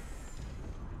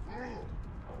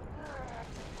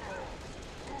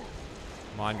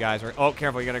 Come on, guys. Oh,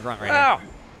 careful. You're gonna grunt right now. Ow!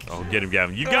 Oh, get him,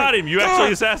 Gavin. You got him. You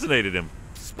actually assassinated him.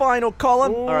 Spinal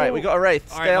column. All right, we got a wraith.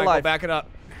 All Stay right, Michael, alive. back it up.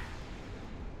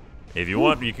 If you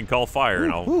want, you can call fire,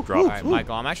 and I'll drop. All right,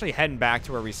 Michael. I'm actually heading back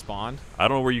to where we spawned. I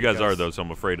don't know where you guys are, Because- though, so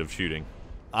I'm afraid of shooting.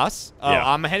 Us? Oh, Yeah.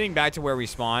 I'm heading back to where we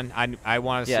spawn. I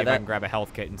want to see Yeah, if I that- can grab a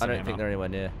health kit and I some don't ammo. think they're anywhere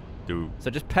near. Dude, So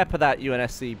just pepper that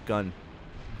UNSC gun.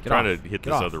 trying off. to hit Get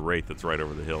this off. other wraith that's right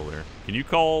over the hill there. Can you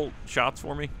call shots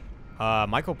for me?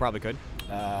 Michael probably could.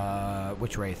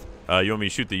 Which Wraith? You want me to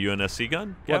shoot the UNSC gun?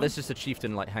 Well, Gavin? there's just a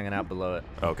chieftain like hanging out below it.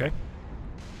 Okay.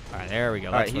 All right, there we go.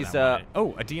 All right, That's what he's, I wanted.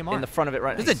 Oh, a DMR. In the front of it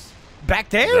right now. Is it back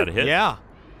Is there? that a hit? Yeah.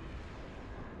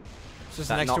 It's just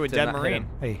That next to a knocked him, dead that hit Marine. him.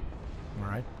 Hey, all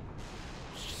right.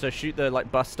 So shoot the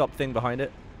like bus stop thing behind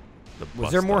it. The Was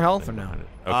bus there more stop health thing or no? behind it.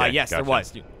 Okay, Yes, there gotcha.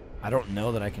 was. I don't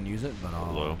know that I can use it, but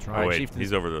I'll Low. try. Oh, Alright, wait, chieftains.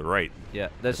 he's over to the right. Yeah,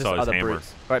 there's I just saw his other hammer.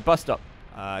 brutes. All right, bus stop.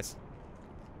 It's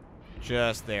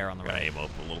just there on the Gotta right. aim up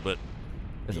a little bit.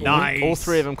 There's Nice. all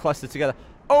 3 of them clustered together.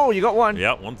 Oh, you got one.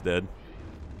 Yeah, one's dead.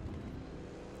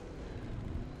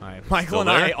 Michael and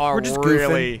there? I are We're just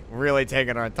really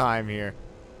taking our time here.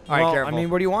 All right, Well, careful. I mean,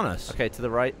 where do you want us? Okay, to the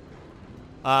right.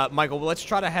 Michael, let's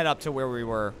try to head up to where we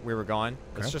were going.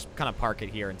 Let's Okay. just kind of park it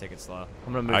here and take it slow.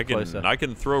 I'm gonna move closer. I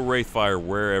can throw Wraith Fire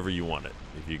wherever you want it.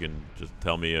 If you can just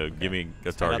tell me, give me a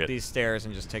Let's head up target. these stairs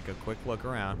and just take a quick look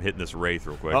around. I'm hitting this Wraith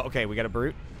real quick. Oh, okay, we got a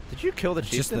brute. Did you kill the It's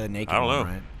just chieftain? the naked I don't one,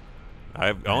 know. right?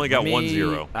 I've only got Let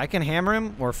 1-0. I can hammer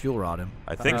him or fuel rod him.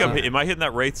 I think am I hitting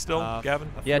that Wraith still,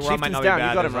 Gavin? Yeah, Fuel rod might chieftain's not be down. You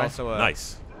bad. got him, There's right? also a-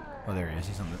 Nice. Oh, there he is.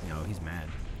 He's on the, he's mad.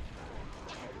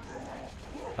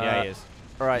 Yeah, he is.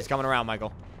 All right. He's coming around,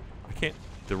 Michael. I can't.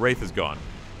 The Wraith is gone.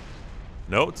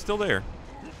 No, it's still there.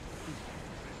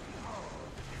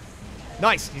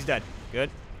 Nice. He's dead. Good.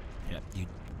 Yeah, you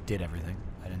did everything.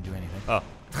 I didn't do anything. Oh.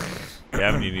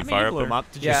 Gavin, you need I mean, fire you up blew there? him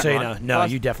up. Did Yeah. Just so you run? know, no,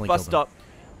 you definitely bust killed him.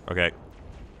 up.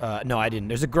 Okay. No, I didn't.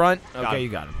 There's a grunt. Got Okay, him. you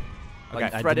got him. Okay.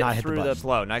 I thread did it not hit the through the- button.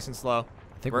 Slow. Nice and slow.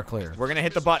 I think we're clear. We're gonna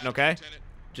hit the button, okay?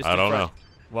 Just I in don't front. know.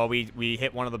 Well, we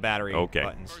hit one of the battery Okay.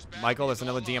 buttons. Michael, there's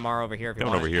another DMR over here if you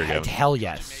Coming want. over here, Gavin. Hell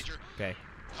yes. Okay.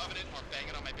 Covenant are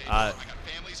banging on my base. Uh, I got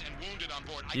families and wounded on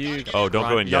board. I you- gotta get Oh, it don't right.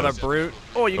 go in yet. Another brute.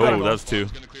 Oh, you got Oh, him. that's two.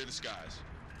 It's gonna clear the skies.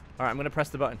 All right, I'm gonna press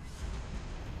the button.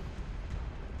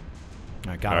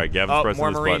 All right, got All right, him. Gavin's Oh, pressing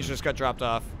more this Marines button. just got dropped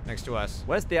off next to us.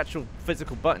 Where's the actual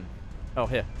physical button? Oh,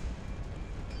 here.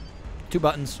 2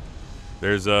 buttons.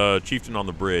 There's a chieftain on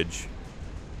the bridge.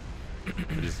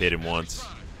 I just hit him once.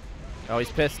 Oh, he's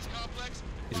pissed.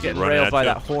 He's he getting running railed at by you?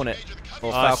 that Hornet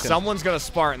or Falcon. Someone's got a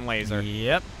Spartan laser.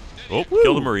 Yep. Oh,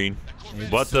 killed a Marine. It's,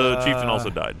 But the chieftain also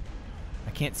died. I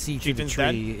can't see through the Chieftain's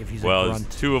tree if he's a Well, grunt.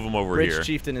 there's 2 of them over Bridge here.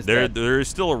 chieftain is there, dead. there is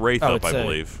still a Wraith Oh, up, I it's a-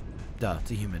 believe. Duh,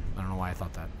 it's a human. I don't know why I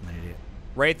thought that. I'm an idiot.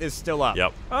 Wraith is still up.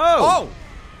 Yep. Oh!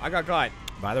 I got caught.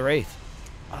 By the Wraith.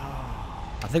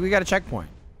 I think we got a checkpoint.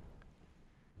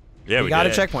 Yeah, We we got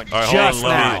did. a checkpoint. All right, Just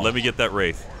hold on. now. Let me get that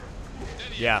Wraith.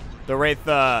 Yeah. The Wraith,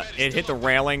 it hit the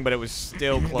railing, but it was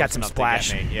still close Got some enough splash.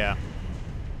 to get me. Yeah.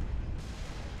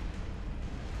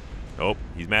 Oh,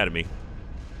 he's mad at me.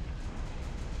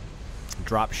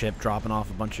 Drop ship, dropping off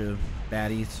a bunch of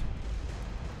baddies.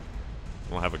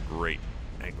 I don't have a great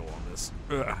angle on this.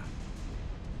 Ugh.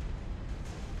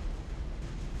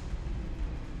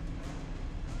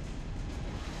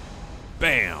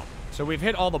 Bam. So we've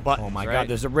hit all the buttons, Oh my right? god,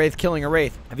 there's a Wraith killing a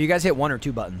Wraith. Have you guys hit 1 or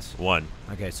 2 buttons? 1.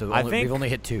 Okay, so I think we've only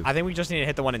hit 2. I think we just need to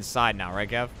hit the one inside now, right,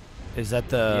 Gav? Is that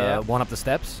the Yeah. one up the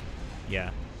steps? Yeah.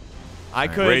 I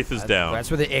right. could. Wraith is down.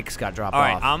 That's where the Ix got dropped all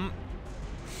right, off.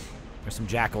 There's some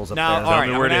jackals up now. there. All right,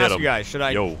 me I'm where gonna to hit ask 'em. you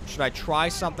guys. Yo. Should I try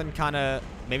something kind of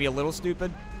maybe a little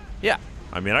stupid? Yeah.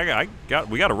 I mean,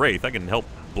 we got a Wraith. I can help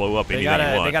blow up They anything got you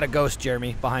a want. they got a ghost,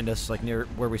 Jeremy, behind us, like near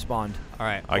where we spawned. All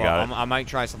right. I well, got it. I might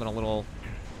try something a little.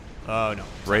 Oh no.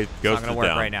 Wraith It's Ghost not gonna is work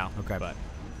down. right now. Okay. But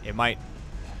it might.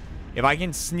 If I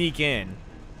can sneak in,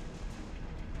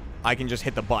 I can just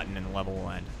hit the button and the level will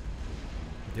end.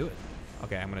 Do it.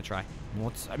 Okay, I'm gonna try.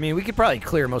 I mean, we could probably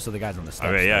clear most of the guys on the steps.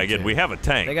 I mean, yeah, though, again, too. we have a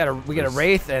tank. we got a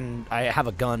Wraith, and I have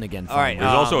a gun again. All right, finally.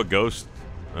 There's also a Um, ghost.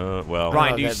 Well,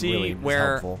 Ryan, no, do you that see really was where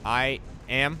helpful. I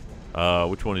am?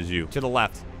 which one is you? To the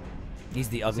left. He's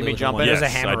the ugly me looking jump one. in? There's a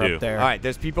Yes, I hammer do. up there. All right,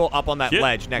 there's people up on that Shit,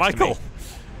 ledge next Michael, to me.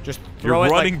 Just you're throw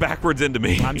it running like, backwards into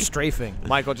me. I'm strafing.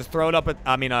 Michael, just throw it up at.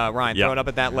 I mean, Ryan, Yeah. throw it up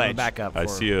at that I'm ledge. back up. I for-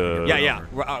 see a. Yeah, yeah.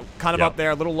 Kind of Yeah. up there,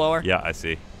 a little lower. Yeah, I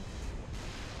see.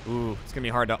 Ooh, it's gonna be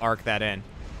hard to arc that in.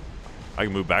 I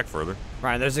can move back further.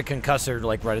 Ryan, there's a concussor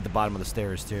like right at the bottom of the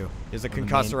stairs too. There's a On the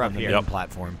concussor main- up on the here. main Yep.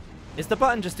 platform. Is the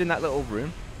button just in that little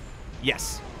room?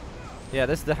 Yes. Yeah,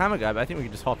 this is the hammer guy, but I think we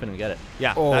can just hop in and get it.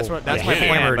 Yeah, Oh, that's what. That's I my hit him.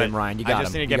 plan. Hammered but him, Ryan. You I got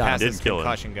just him. need to You get got past him. this Did kill him.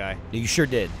 concussion guy. You sure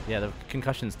did. Yeah, the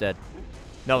concussion's dead.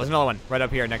 No, there's another one right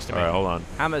up here next to All me. right, hold on.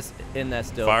 Hammer's in there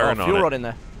still. Firing oh, on fuel it. rod in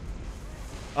there.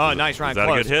 Oh, nice, Ryan. Is that a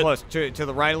Close, good hit? close. To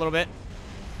the right a little bit.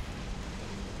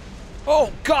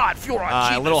 Oh God, fuel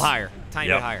rod. A little higher, tiny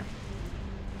Yep. bit higher.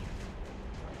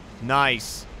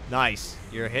 Nice, nice.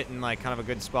 You're hitting like kind of a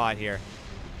good spot here.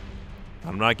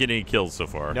 I'm not getting any kills so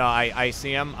far. No, I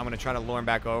see him. I'm gonna try to lure him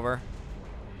back over.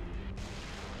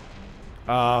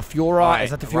 Fuel rod. All right,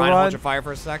 Is that the fuel Ryan, hold rod? your fire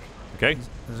for a sec. Okay,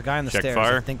 There's a guy on the Check stairs.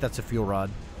 fire. I think that's a fuel rod.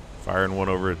 firing one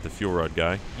over at the fuel rod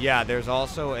guy. Yeah, there's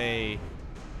also a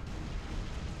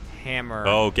hammer.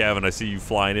 Oh, Gavin, I see you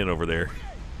flying in over there.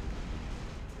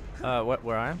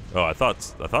 Where I am? Oh, I thought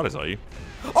I saw you.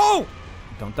 Oh!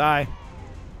 Don't die.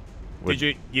 What- Did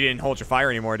you? You didn't hold your fire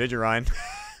anymore, did you, Ryan?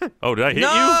 Oh, did I hit No!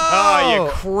 you? Oh,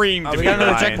 you creamed Oh, me. we got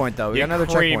another Ryan. checkpoint, though. We You got another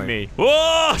creamed checkpoint. me.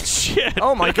 Whoa, shit!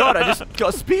 Oh my god, I just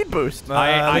got a speed boost.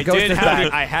 I the ghost did is have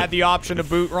back. I had the option to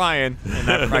boot Ryan, and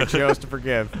I chose to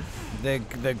forgive.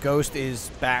 The ghost is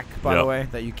back, by the Yep. way,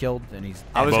 that you killed, and he's.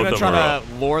 I was Both gonna of them try are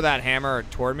to lure that hammer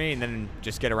toward me and then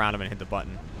just get around him and hit the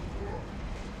button.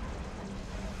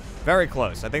 Very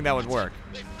close. I think that would work.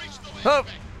 Oh.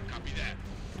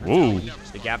 Whoa.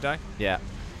 Did Gap die? Yeah.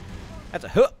 That's a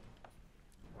hook.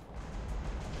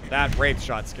 That wraith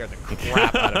shot scared the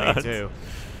crap out of me, too.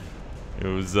 It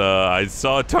was, I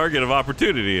saw a target of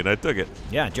opportunity and I took it.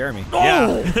 Yeah, Jeremy.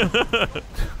 Yeah.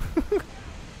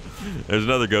 There's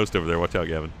another ghost over there. Watch out,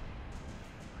 Gavin.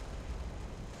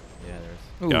 Yeah, there's.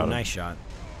 Ooh, Got him. nice shot.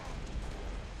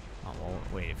 Oh, well,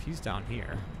 wait, if he's down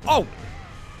here. Oh!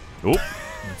 Oop.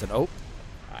 That's an oop.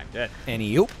 I'm dead. And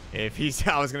a oop. If he's,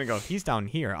 I was going to go, if he's down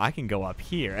here, I can go up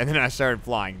here. And then I started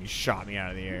flying and he shot me out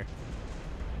of the air.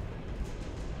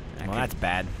 Well, that's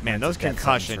bad. Man, That's those a death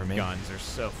concussion sentence for me. guns are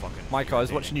so fucking. Mike, I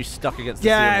was irritating. watching you stuck against the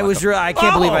Yeah, ceiling it was. like I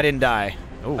can't believe I didn't die.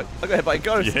 Oh. I got hit by a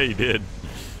ghost. Yeah, you did.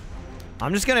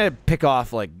 I'm just gonna pick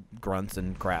off like grunts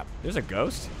and crap. There's a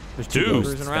ghost? There's Two. ghosts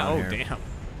Cruising around? down Oh, here. damn.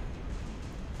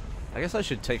 I guess I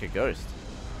should take a ghost.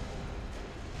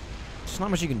 There's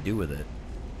not much you can do with it.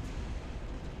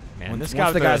 Man, Once, this once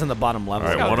guy the guy's on the bottom level.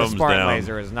 All right, guy one with of the them's Spartan down.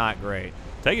 laser is not great.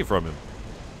 Take it from him.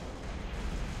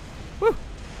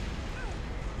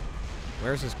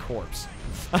 Where's his corpse?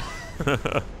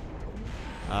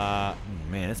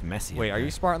 Man, it's messy. Wait, up are there.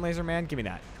 you Spartan laser man? Give me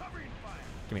that.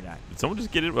 Give me that. Did someone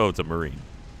just get it? Oh, it's a Marine.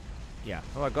 Yeah.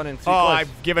 Oh, I got in too Oh, close.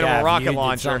 I've given him Gav, a you rocket did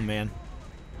launcher. something, man.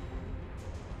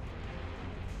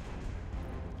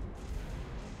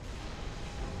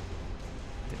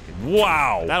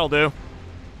 Wow. That'll do.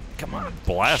 Come on.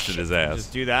 Blasted his ass.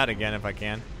 Just do that again if I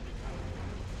can.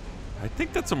 I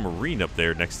think that's a Marine up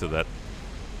there next to that.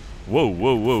 Whoa,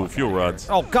 whoa, whoa. Fuel rods.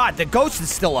 Oh God, the ghost is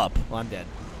still up. Well, I'm dead.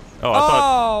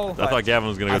 Oh, I thought Gavin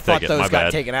was going to I go thought take it. those My got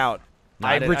bad. taken out. No,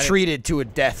 I I didn't- retreated to a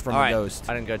death from All the right. ghost.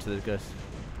 I didn't go to the ghost.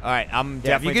 All right, I'm Yeah, if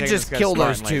definitely you could taking just this guy's kill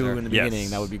those Spartan two laser. in the Yes. beginning,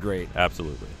 that would be great.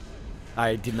 Absolutely.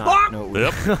 I did not know it would.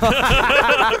 Yep.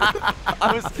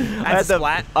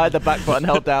 I had the back button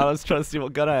held down. I was trying to see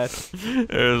what gun I had.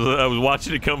 I was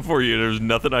watching it come for you. There's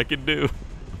nothing I can do.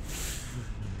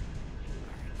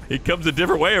 He comes a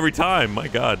different way every time. My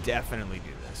God. Definitely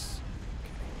do this.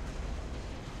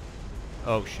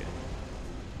 Oh shit.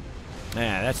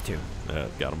 Yeah, that's two.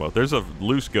 Got them both. There's a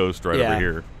loose ghost right Yeah. over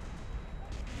here.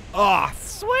 Oh,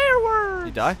 swear word.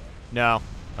 You die? No.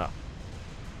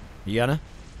 You gonna?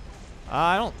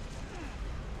 I don't.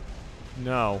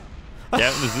 No.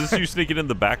 Gavin, is this you sneaking in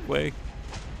the back way?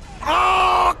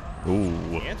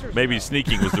 Ooh. answer's Maybe no.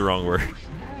 sneaking was the wrong word.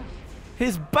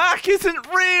 His back isn't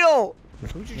real.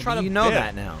 Who'd you try to You know bid?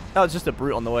 that now. That was just a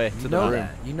brute on the way to You the know room.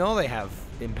 that. You know they have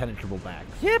impenetrable backs.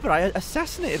 Yeah, but I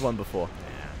assassinated one before.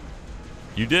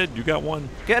 You did. You got one.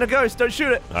 Get a ghost. Don't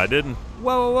shoot it. I didn't.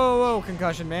 Whoa, whoa, whoa, whoa,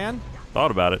 concussion man.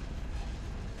 Thought about it.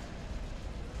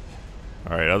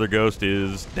 All right, other ghost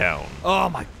is down. Oh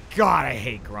my god, I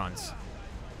hate grunts.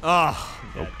 Ugh.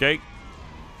 Okay.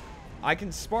 I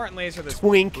can Spartan laser this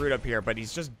Twink. brute up here, but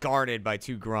he's just guarded by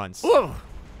two grunts Whoa.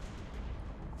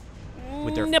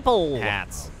 with their Nipple.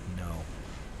 hats. No.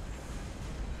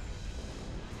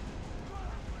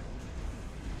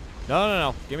 No,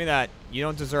 no, no. Give me that. You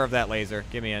don't deserve that laser.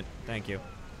 Give me it. Thank you.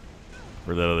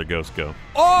 Where'd that other ghost go?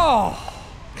 Oh!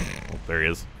 Oh, there he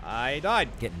is. I died.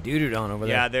 Getting doo-dooed on over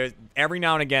Yeah, there. there's every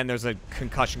now and again there's a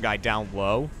concussion guy down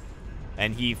low,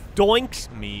 and he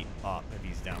doinks me up if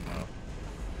he's down low.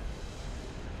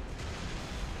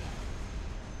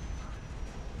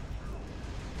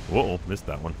 Whoa, missed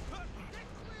that one.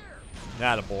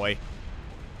 That boy.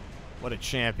 What a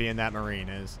champion that Marine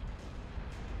is.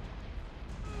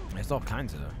 There's all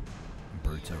kinds of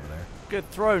brutes over there. Good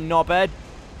throw, knobhead.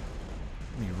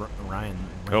 I mean, Ryan.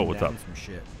 Oh, what's down up? Some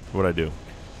shit. What'd I do?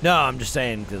 No, I'm just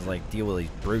saying because like deal with these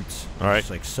brutes. All right.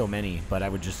 There's like so many, but I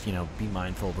would just be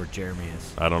mindful where Jeremy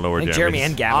is. I don't know where I think Jeremy Jeremy is.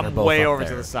 and Gavin are I'm both way up over there.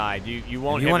 to the side. You If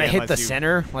won't. you want to me hit the unless you-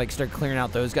 center, like start clearing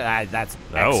out those guys. That's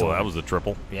Oh, excellent. that was a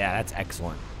triple. Yeah, that's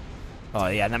excellent. Oh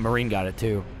yeah, and that Marine got it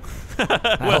too.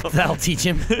 That'll teach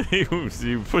him.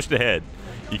 You pushed ahead.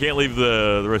 You can't leave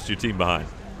the rest of your team behind.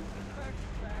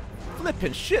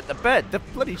 Flipping shit the bed. The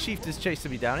bloody chief is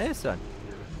chasing me down here, son.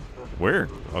 Where?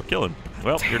 I'll kill him.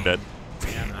 Well, you're dead.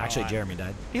 Actually, Jeremy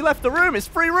died. He left the room. It's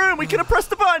free room. We could have pressed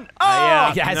the button. Oh!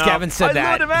 yeah. Yeah, as no. Gavin said I that,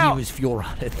 lured him out. he was fuel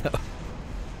rotted though.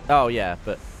 Oh, yeah,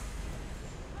 but...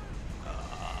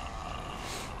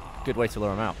 Good way to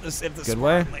lure him out. If the Good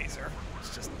way. Spartan laser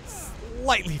is just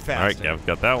slightly faster. All right, Gav,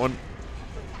 got that one.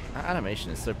 That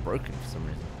animation is so broken for some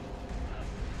reason.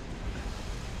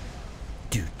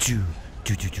 Do do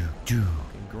do do do do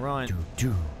Grunt. do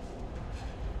do.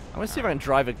 I want to see if I can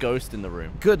drive a ghost in the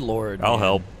room. Good lord. I'll man.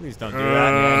 help. Please don't do that.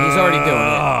 Yeah, he's already doing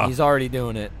it. He's already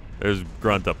doing it. There's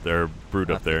Grunt up there,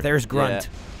 Brute up there. There's Grunt.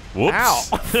 Whoops. Ow!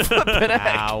 Flipping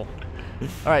heck. Ow. All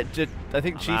right, I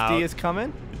think I'm Chief out. D is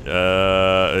coming.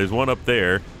 There's one up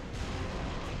there.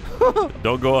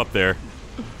 Don't go up there.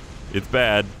 It's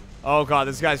bad. Oh god,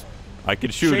 this guy's I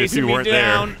could shoot if chasing you me weren't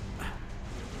down. there.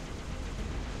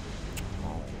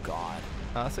 Oh God.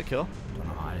 That's a kill. Don't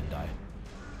know how I didn't die.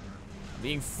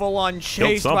 Being full on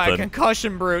chased by a something.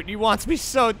 concussion brute. He wants me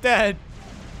so dead.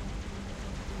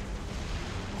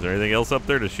 Is there anything else up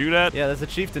there to shoot at? Yeah, there's a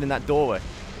chieftain in that doorway.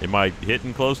 Am I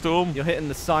hitting close to him? You're hitting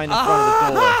the sign in front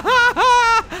of the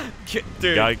doorway.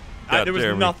 Dude, Guy got there was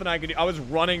Jeremy. nothing I could do. I was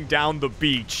running down the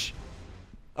beach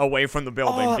away from the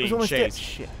building Oh, that was being almost it. chased.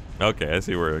 Shit. Okay, I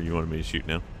see where you wanted me to shoot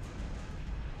now.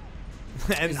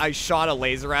 And I shot a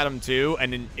laser at him too,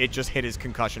 and then it just hit his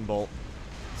concussion bolt.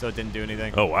 So it didn't do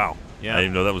anything. Oh, wow. Yeah. I didn't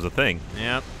even know that was a thing.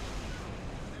 Yep.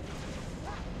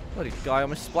 Bloody guy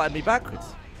almost splattered me backwards.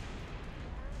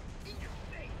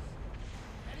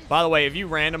 By the way, if you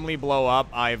randomly blow up,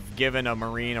 I've given a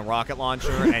Marine a rocket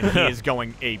launcher, and he is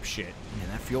going ape shit. Man,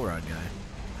 that fuel rod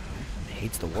guy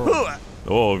hates the world.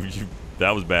 Oh,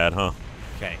 that was bad, huh?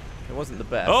 Okay. It wasn't the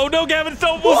best. Oh, no, Gavin,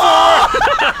 don't move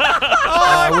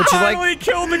Would you Finally like?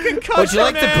 killed the concussion. Would you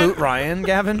like to man. boot Ryan,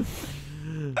 Gavin?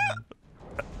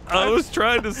 I was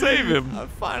trying to save him. I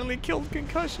finally killed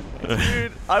concussion.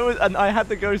 Dude, I had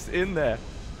the ghost in there.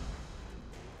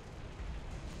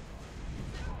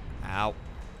 Ow.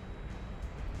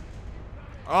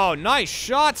 Oh, nice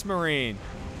shots, Marine.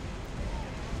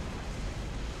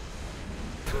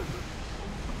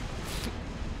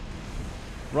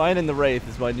 Ryan in the Wraith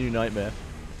is my new nightmare.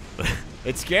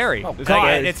 It's scary. Oh, It's, God.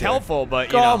 like, it's helpful,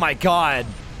 but you Oh know. my God.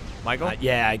 Michael?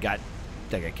 Yeah, I got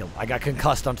killed. I got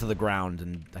concussed onto the ground,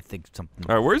 and I think something.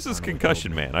 All right, where's this finally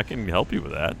concussion killed me. man? I can help you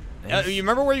with that. You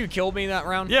remember where you killed me that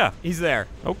round? Yeah. He's there.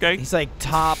 Okay. He's like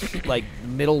top, like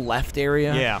middle left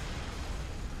area. Yeah.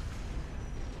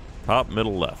 Top,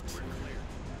 middle, left.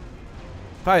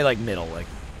 Probably like middle, like.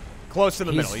 Close to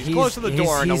the middle. He's close to the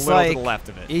door and a he's little to like- the left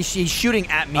of it. He's shooting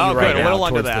at me Oh, right good, a now little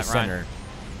under towards that, the Ryan. center.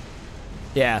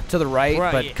 Yeah, to the right,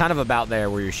 Right, but yeah. kind of about there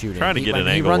where you're shooting. Trying to get an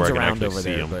he angle runs where I can around actually over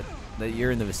see there, him. but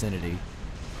you're in the vicinity.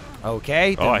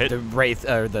 Okay, Oh, I hit- the wraith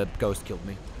or the ghost killed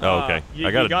me. Oh, okay. You,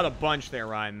 I got you got a bunch there,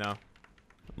 Ryan, though.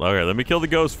 Okay, let me kill the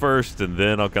ghost first, and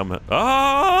then I'll come.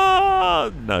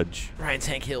 Ah, nudge. Ryan's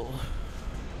tank killed.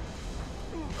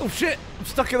 Oh shit! I'm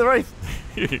stuck in the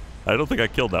Wraith. I don't think I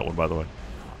killed that one, by the way.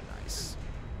 Nice.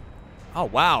 Oh,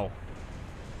 wow.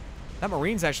 That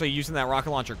Marine's actually using that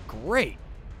rocket launcher great.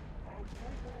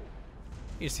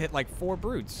 He just hit like 4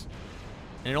 brutes.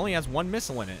 And it only has 1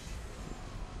 missile in it.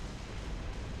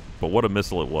 But what a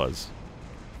missile it was.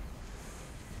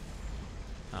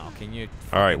 Oh, can you...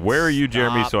 All right, where are you,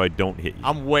 Jeremy, stop? so I don't hit you?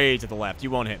 I'm way to the left. You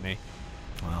won't hit me.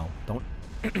 Wow, don't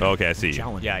Okay, I see you.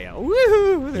 challenge. Yeah, yeah.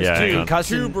 Woohoo! There's Yeah, hang on.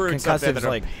 2 brutes up there that Concussive's are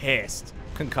like pissed.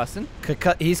 Concussing?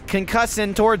 he's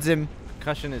concussing towards him.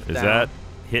 Concussion is Is down. that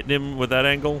hitting him with that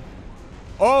angle?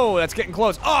 Oh, that's getting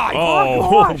close. Oh,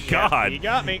 Oh, gosh. God. He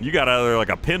got me. You got out of there like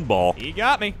a pinball. He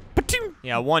got me.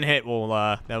 Yeah, 1 hit will,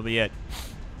 that'll be it.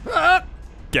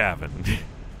 Gavin.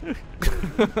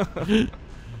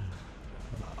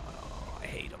 I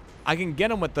hate him. I can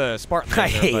get him with the Spartan laser. I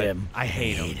hate but him. I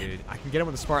hate him, dude. I can get him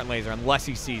with the Spartan laser unless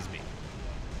he sees me.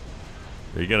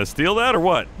 Are you going to steal that or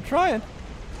what? I'm trying.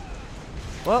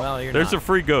 Well, Well, you're There's not. a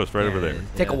free ghost right over Yeah, there.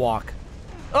 Take a Yeah. walk.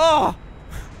 oh!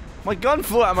 My gun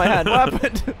flew out of my hand. What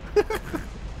happened?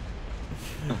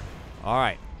 All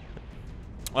right.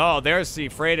 Oh, there's see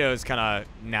Fredo's kind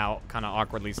of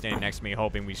awkwardly standing next to me,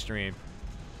 hoping we stream.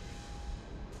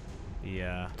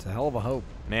 Yeah, It's a hell of a hope.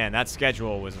 man, that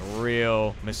schedule was a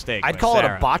real mistake. I'd by call it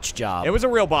Sarah. a botch job. It was a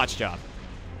real botch job.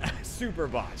 Super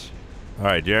botch. All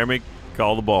right, Jeremy,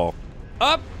 call the ball.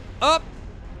 Up, up.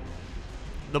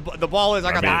 The ball is.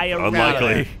 I got I mean, the unlikely.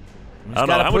 I don't know.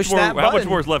 gotta How push much more, that how much button.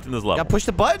 more is left in this level? Gotta push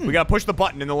the button. We got to push the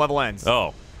button and the level ends.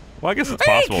 Oh. Well, I guess it's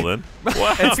possible then.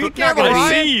 Wow. It's not careful, gonna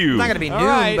Ryan. be. see you. It's not gonna be All noon,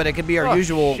 right. but it could be our Oh,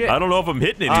 usual. shit. I don't know if I'm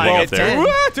hitting anything right, out it's there. 10. Woo,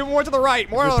 2 more to the right.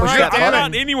 More to the push right. that damn I'm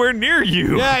it. not anywhere near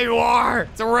you. Yeah, you are.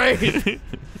 It's a raid.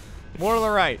 More to the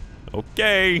right.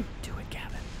 Okay. Do it,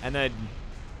 Gavin. And then.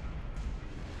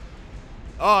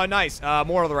 Oh, nice.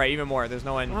 More to the right. Even more. There's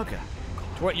no end. okay.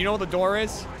 What? You know what the door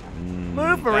is?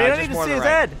 Move, Marie. I just need to more see to his the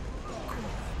right. head.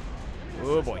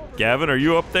 Oh boy. Gavin, are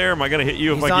you up there? Am I going to hit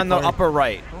you if He's I keep on the firing? upper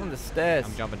right. I'm on the stairs.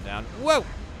 I'm jumping down. Whoa. All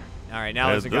right, now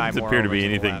there's a There guy doesn't more appear to over be the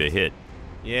anything to left. hit.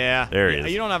 Yeah. There he Yeah,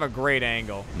 is. You don't have a great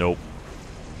angle. Nope.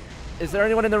 Is there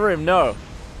anyone in the room? No.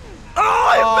 Oh,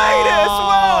 I made it as Oh,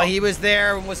 well. he was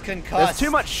there and was concussed. There's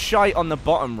too much shite on the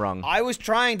bottom rung. I was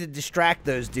trying to distract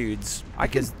those dudes. I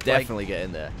can because, definitely get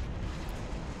in there.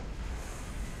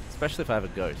 Especially if I have a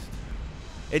ghost.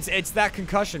 It's that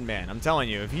concussion, man. I'm telling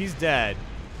you, if he's dead,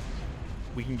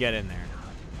 we can get in there.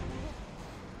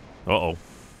 Uh-oh.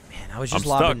 Man, I was just I'm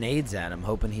lobbing stuck. nades at him,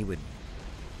 hoping he would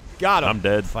Got him. I'm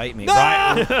dead. fight me.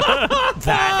 Ryan,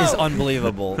 that is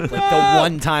unbelievable. Like the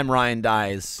one time Ryan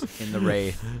dies in the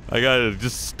Wraith. I got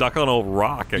just stuck on a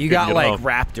rock. I You couldn't got get like off.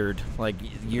 raptored. Like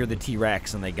you're the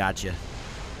T-Rex and they got you.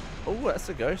 Oh, that's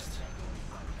a ghost.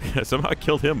 Somehow I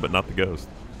killed him, but not the ghost.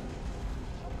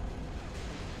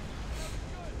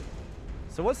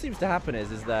 So what seems to happen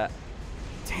is that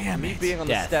Damn me it. being on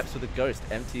the Death. steps with a ghost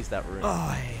empties that room. Oh,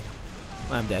 I hate him.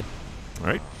 I'm dead. All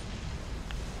right.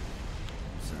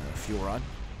 It's a fuel rod.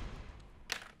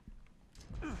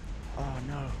 Oh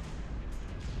no.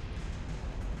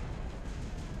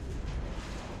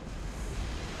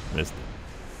 Missed it.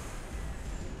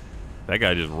 That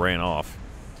guy just ran off.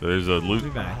 So there's a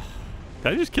loot. back.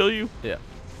 Did I just kill you? Yeah.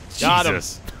 Got him.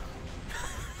 Jesus.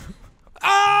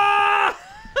 Ah!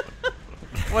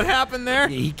 What happened there?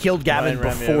 He killed Gavin Ryan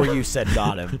ran me before over. you said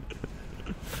got him.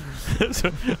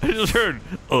 So I just heard,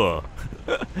 I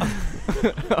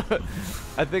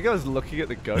think I was looking at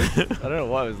the ghost. I don't know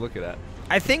what I was looking at.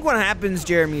 I think what happens,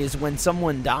 Jeremy, is when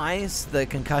someone dies, the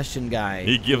concussion guy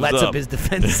He gives lets up up. his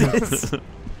defenses. All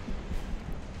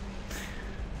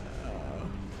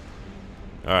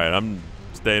right, I'm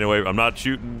staying away. I'm not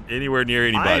shooting anywhere near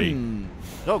anybody. I'm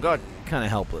Oh god. kind of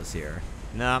helpless here.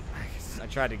 No. I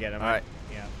tried to get him. All right.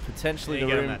 Yeah. Potentially Didn't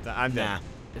the get him room that time. I'm dead.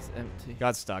 Nah. is empty.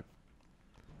 Got stuck.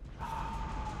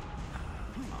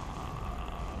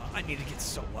 I need to get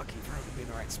so lucky for him to be in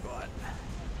the right spot.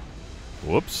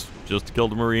 Whoops! Just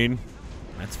killed a Marine.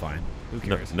 That's fine. Who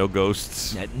No, cares? no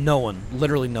ghosts. Yeah, no one,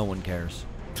 literally no one cares.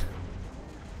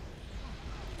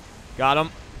 Got him.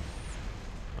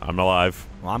 I'm alive.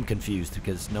 Well, I'm confused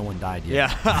because no one died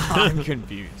yet. Yeah. I'm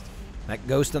confused. That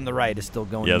ghost on the right is still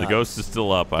going Yeah, the nuts. ghost is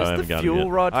still up. I Does haven't the got him fuel yet.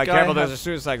 rod All right, guy careful. have There's a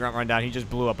suicide grunt run down. He just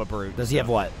blew up a brute. Does he have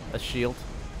what? a shield?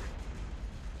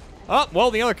 Oh, well,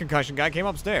 the other concussion guy came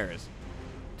upstairs.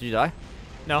 Did you die?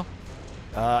 No.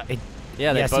 Yeah,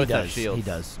 they yes, both he have does. shields. He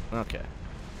does. Okay.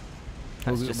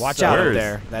 That's just Watch so- out Where up is-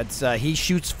 there. That's he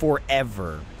shoots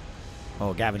forever.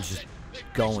 Oh, Gavin's just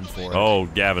going for it. Oh,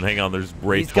 Gavin, hang on. There's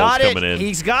wraith He's got bolts it. coming in.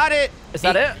 He's got it. Is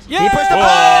that it? He pushed the Oh!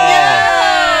 button.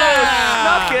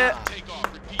 Yeah! Snuck it. Take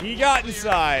off. Repeat. He got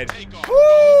inside. Take off.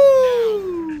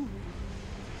 Woo!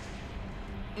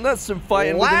 That's some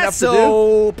fighting we didn't have to do.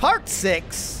 LASO Part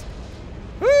 6.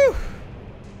 Woo!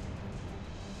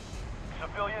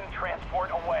 Civilian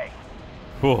transport away.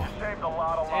 Whoa, Saved a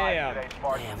lot of Damn. lives today,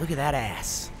 Spartan. Man, look at that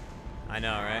ass. I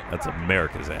know, right? that's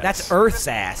America's ass. That's Earth's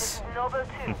ass. Noble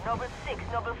 2, Noble 6,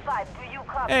 Noble 5, do you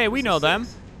copy? Hey, we know them.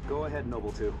 Go ahead,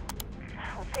 Noble 2.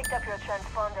 We picked up your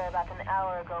transponder about an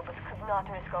hour ago, but could not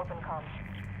risk open comms.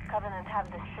 Covenant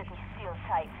have the city sealed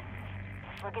tight.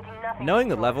 We're getting nothing. Knowing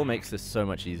the from level makes this so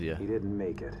much easier. He didn't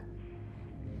make it.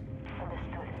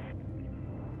 Understood.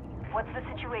 What's the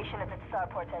situation at the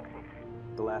starport exit?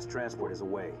 The last transport is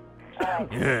away. Alright.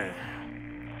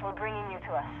 We're bringing you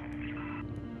to us.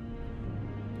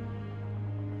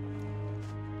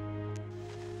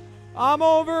 I'm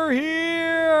over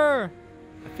here.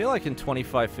 I feel like in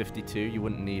 2552 you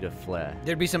wouldn't need a flare.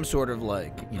 There'd be some sort of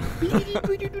like, you know.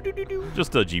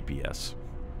 just a GPS.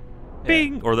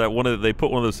 Bing! Or that one of they put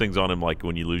one of those things on him like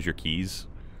when you lose your keys.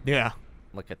 Yeah.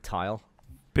 Like a tile.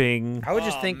 Bing. I would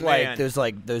just Oh, think man.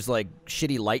 like those like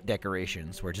shitty light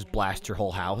decorations where it just blasts your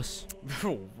whole house.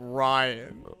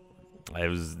 Ryan. It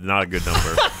was not a good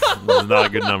number. It was not a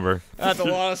good number. That's a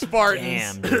lot of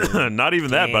Spartans. Damn. Dude. Not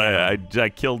even that, but I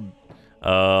killed a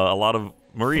lot of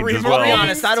Marines Marines as were To well. be Marines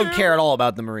honest, I don't too? care at all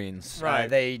about the Marines. Right.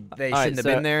 They All shouldn't right, have so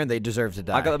been there, and they deserve to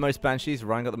die. I got the most banshees.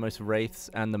 Ryan got the most wraiths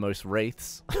and the most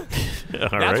wraiths. All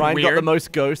That's right. Ryan got the weird.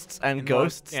 most ghosts and And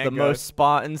ghosts. and The most ghosts.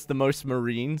 Spartans. The most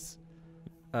Marines.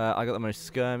 I got the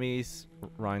most skirmies.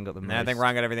 Ryan got the most. Nah, I think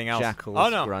Ryan got everything else. Jackals, oh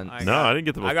no, grunts. No, I didn't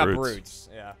get the most I got brutes. brutes.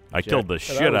 Yeah. I killed the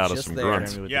So that shit was out of just some there.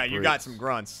 grunts. Jeremy with Yeah, the you got brutes. some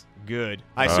grunts. Good.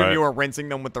 I All assume right. you were rinsing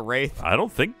them with the wraith. I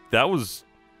don't think that was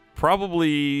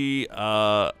probably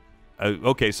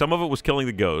okay. Some of it was killing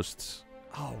the ghosts.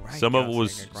 Oh right. Some of it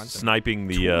was sniping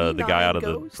the guy out of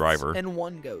the driver. and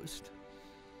one ghost.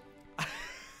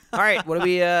 All right, what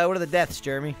are the deaths,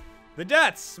 Jeremy? The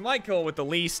deaths. Michael with the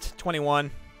least,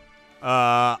 21.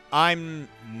 I'm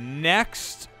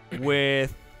next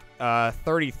with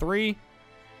 33.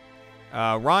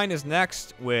 Ryan is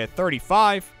next with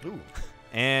 35. Ooh.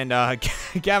 And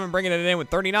Gavin bringing it in with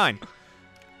 39.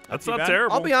 That's too not bad.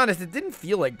 terrible. I'll be honest, it didn't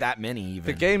feel like that many even.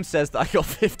 The game says that I got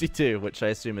 52, which I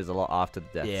assume is a lot after the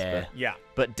deaths. Yeah. Yeah.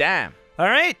 But damn. All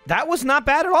right, that was not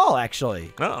bad at all,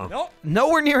 actually. Oh. Nope.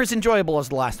 Nowhere near as enjoyable as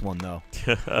the last one, though.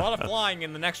 A lot of flying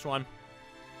in the next one.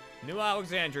 New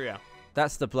Alexandria.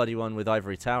 That's the bloody one with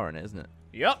Ivory Tower in it, isn't it?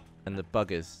 Yep. and the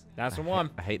buggers. That's the one.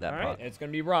 I hate that All right, part. it's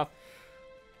gonna be rough.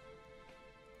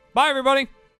 Bye, everybody.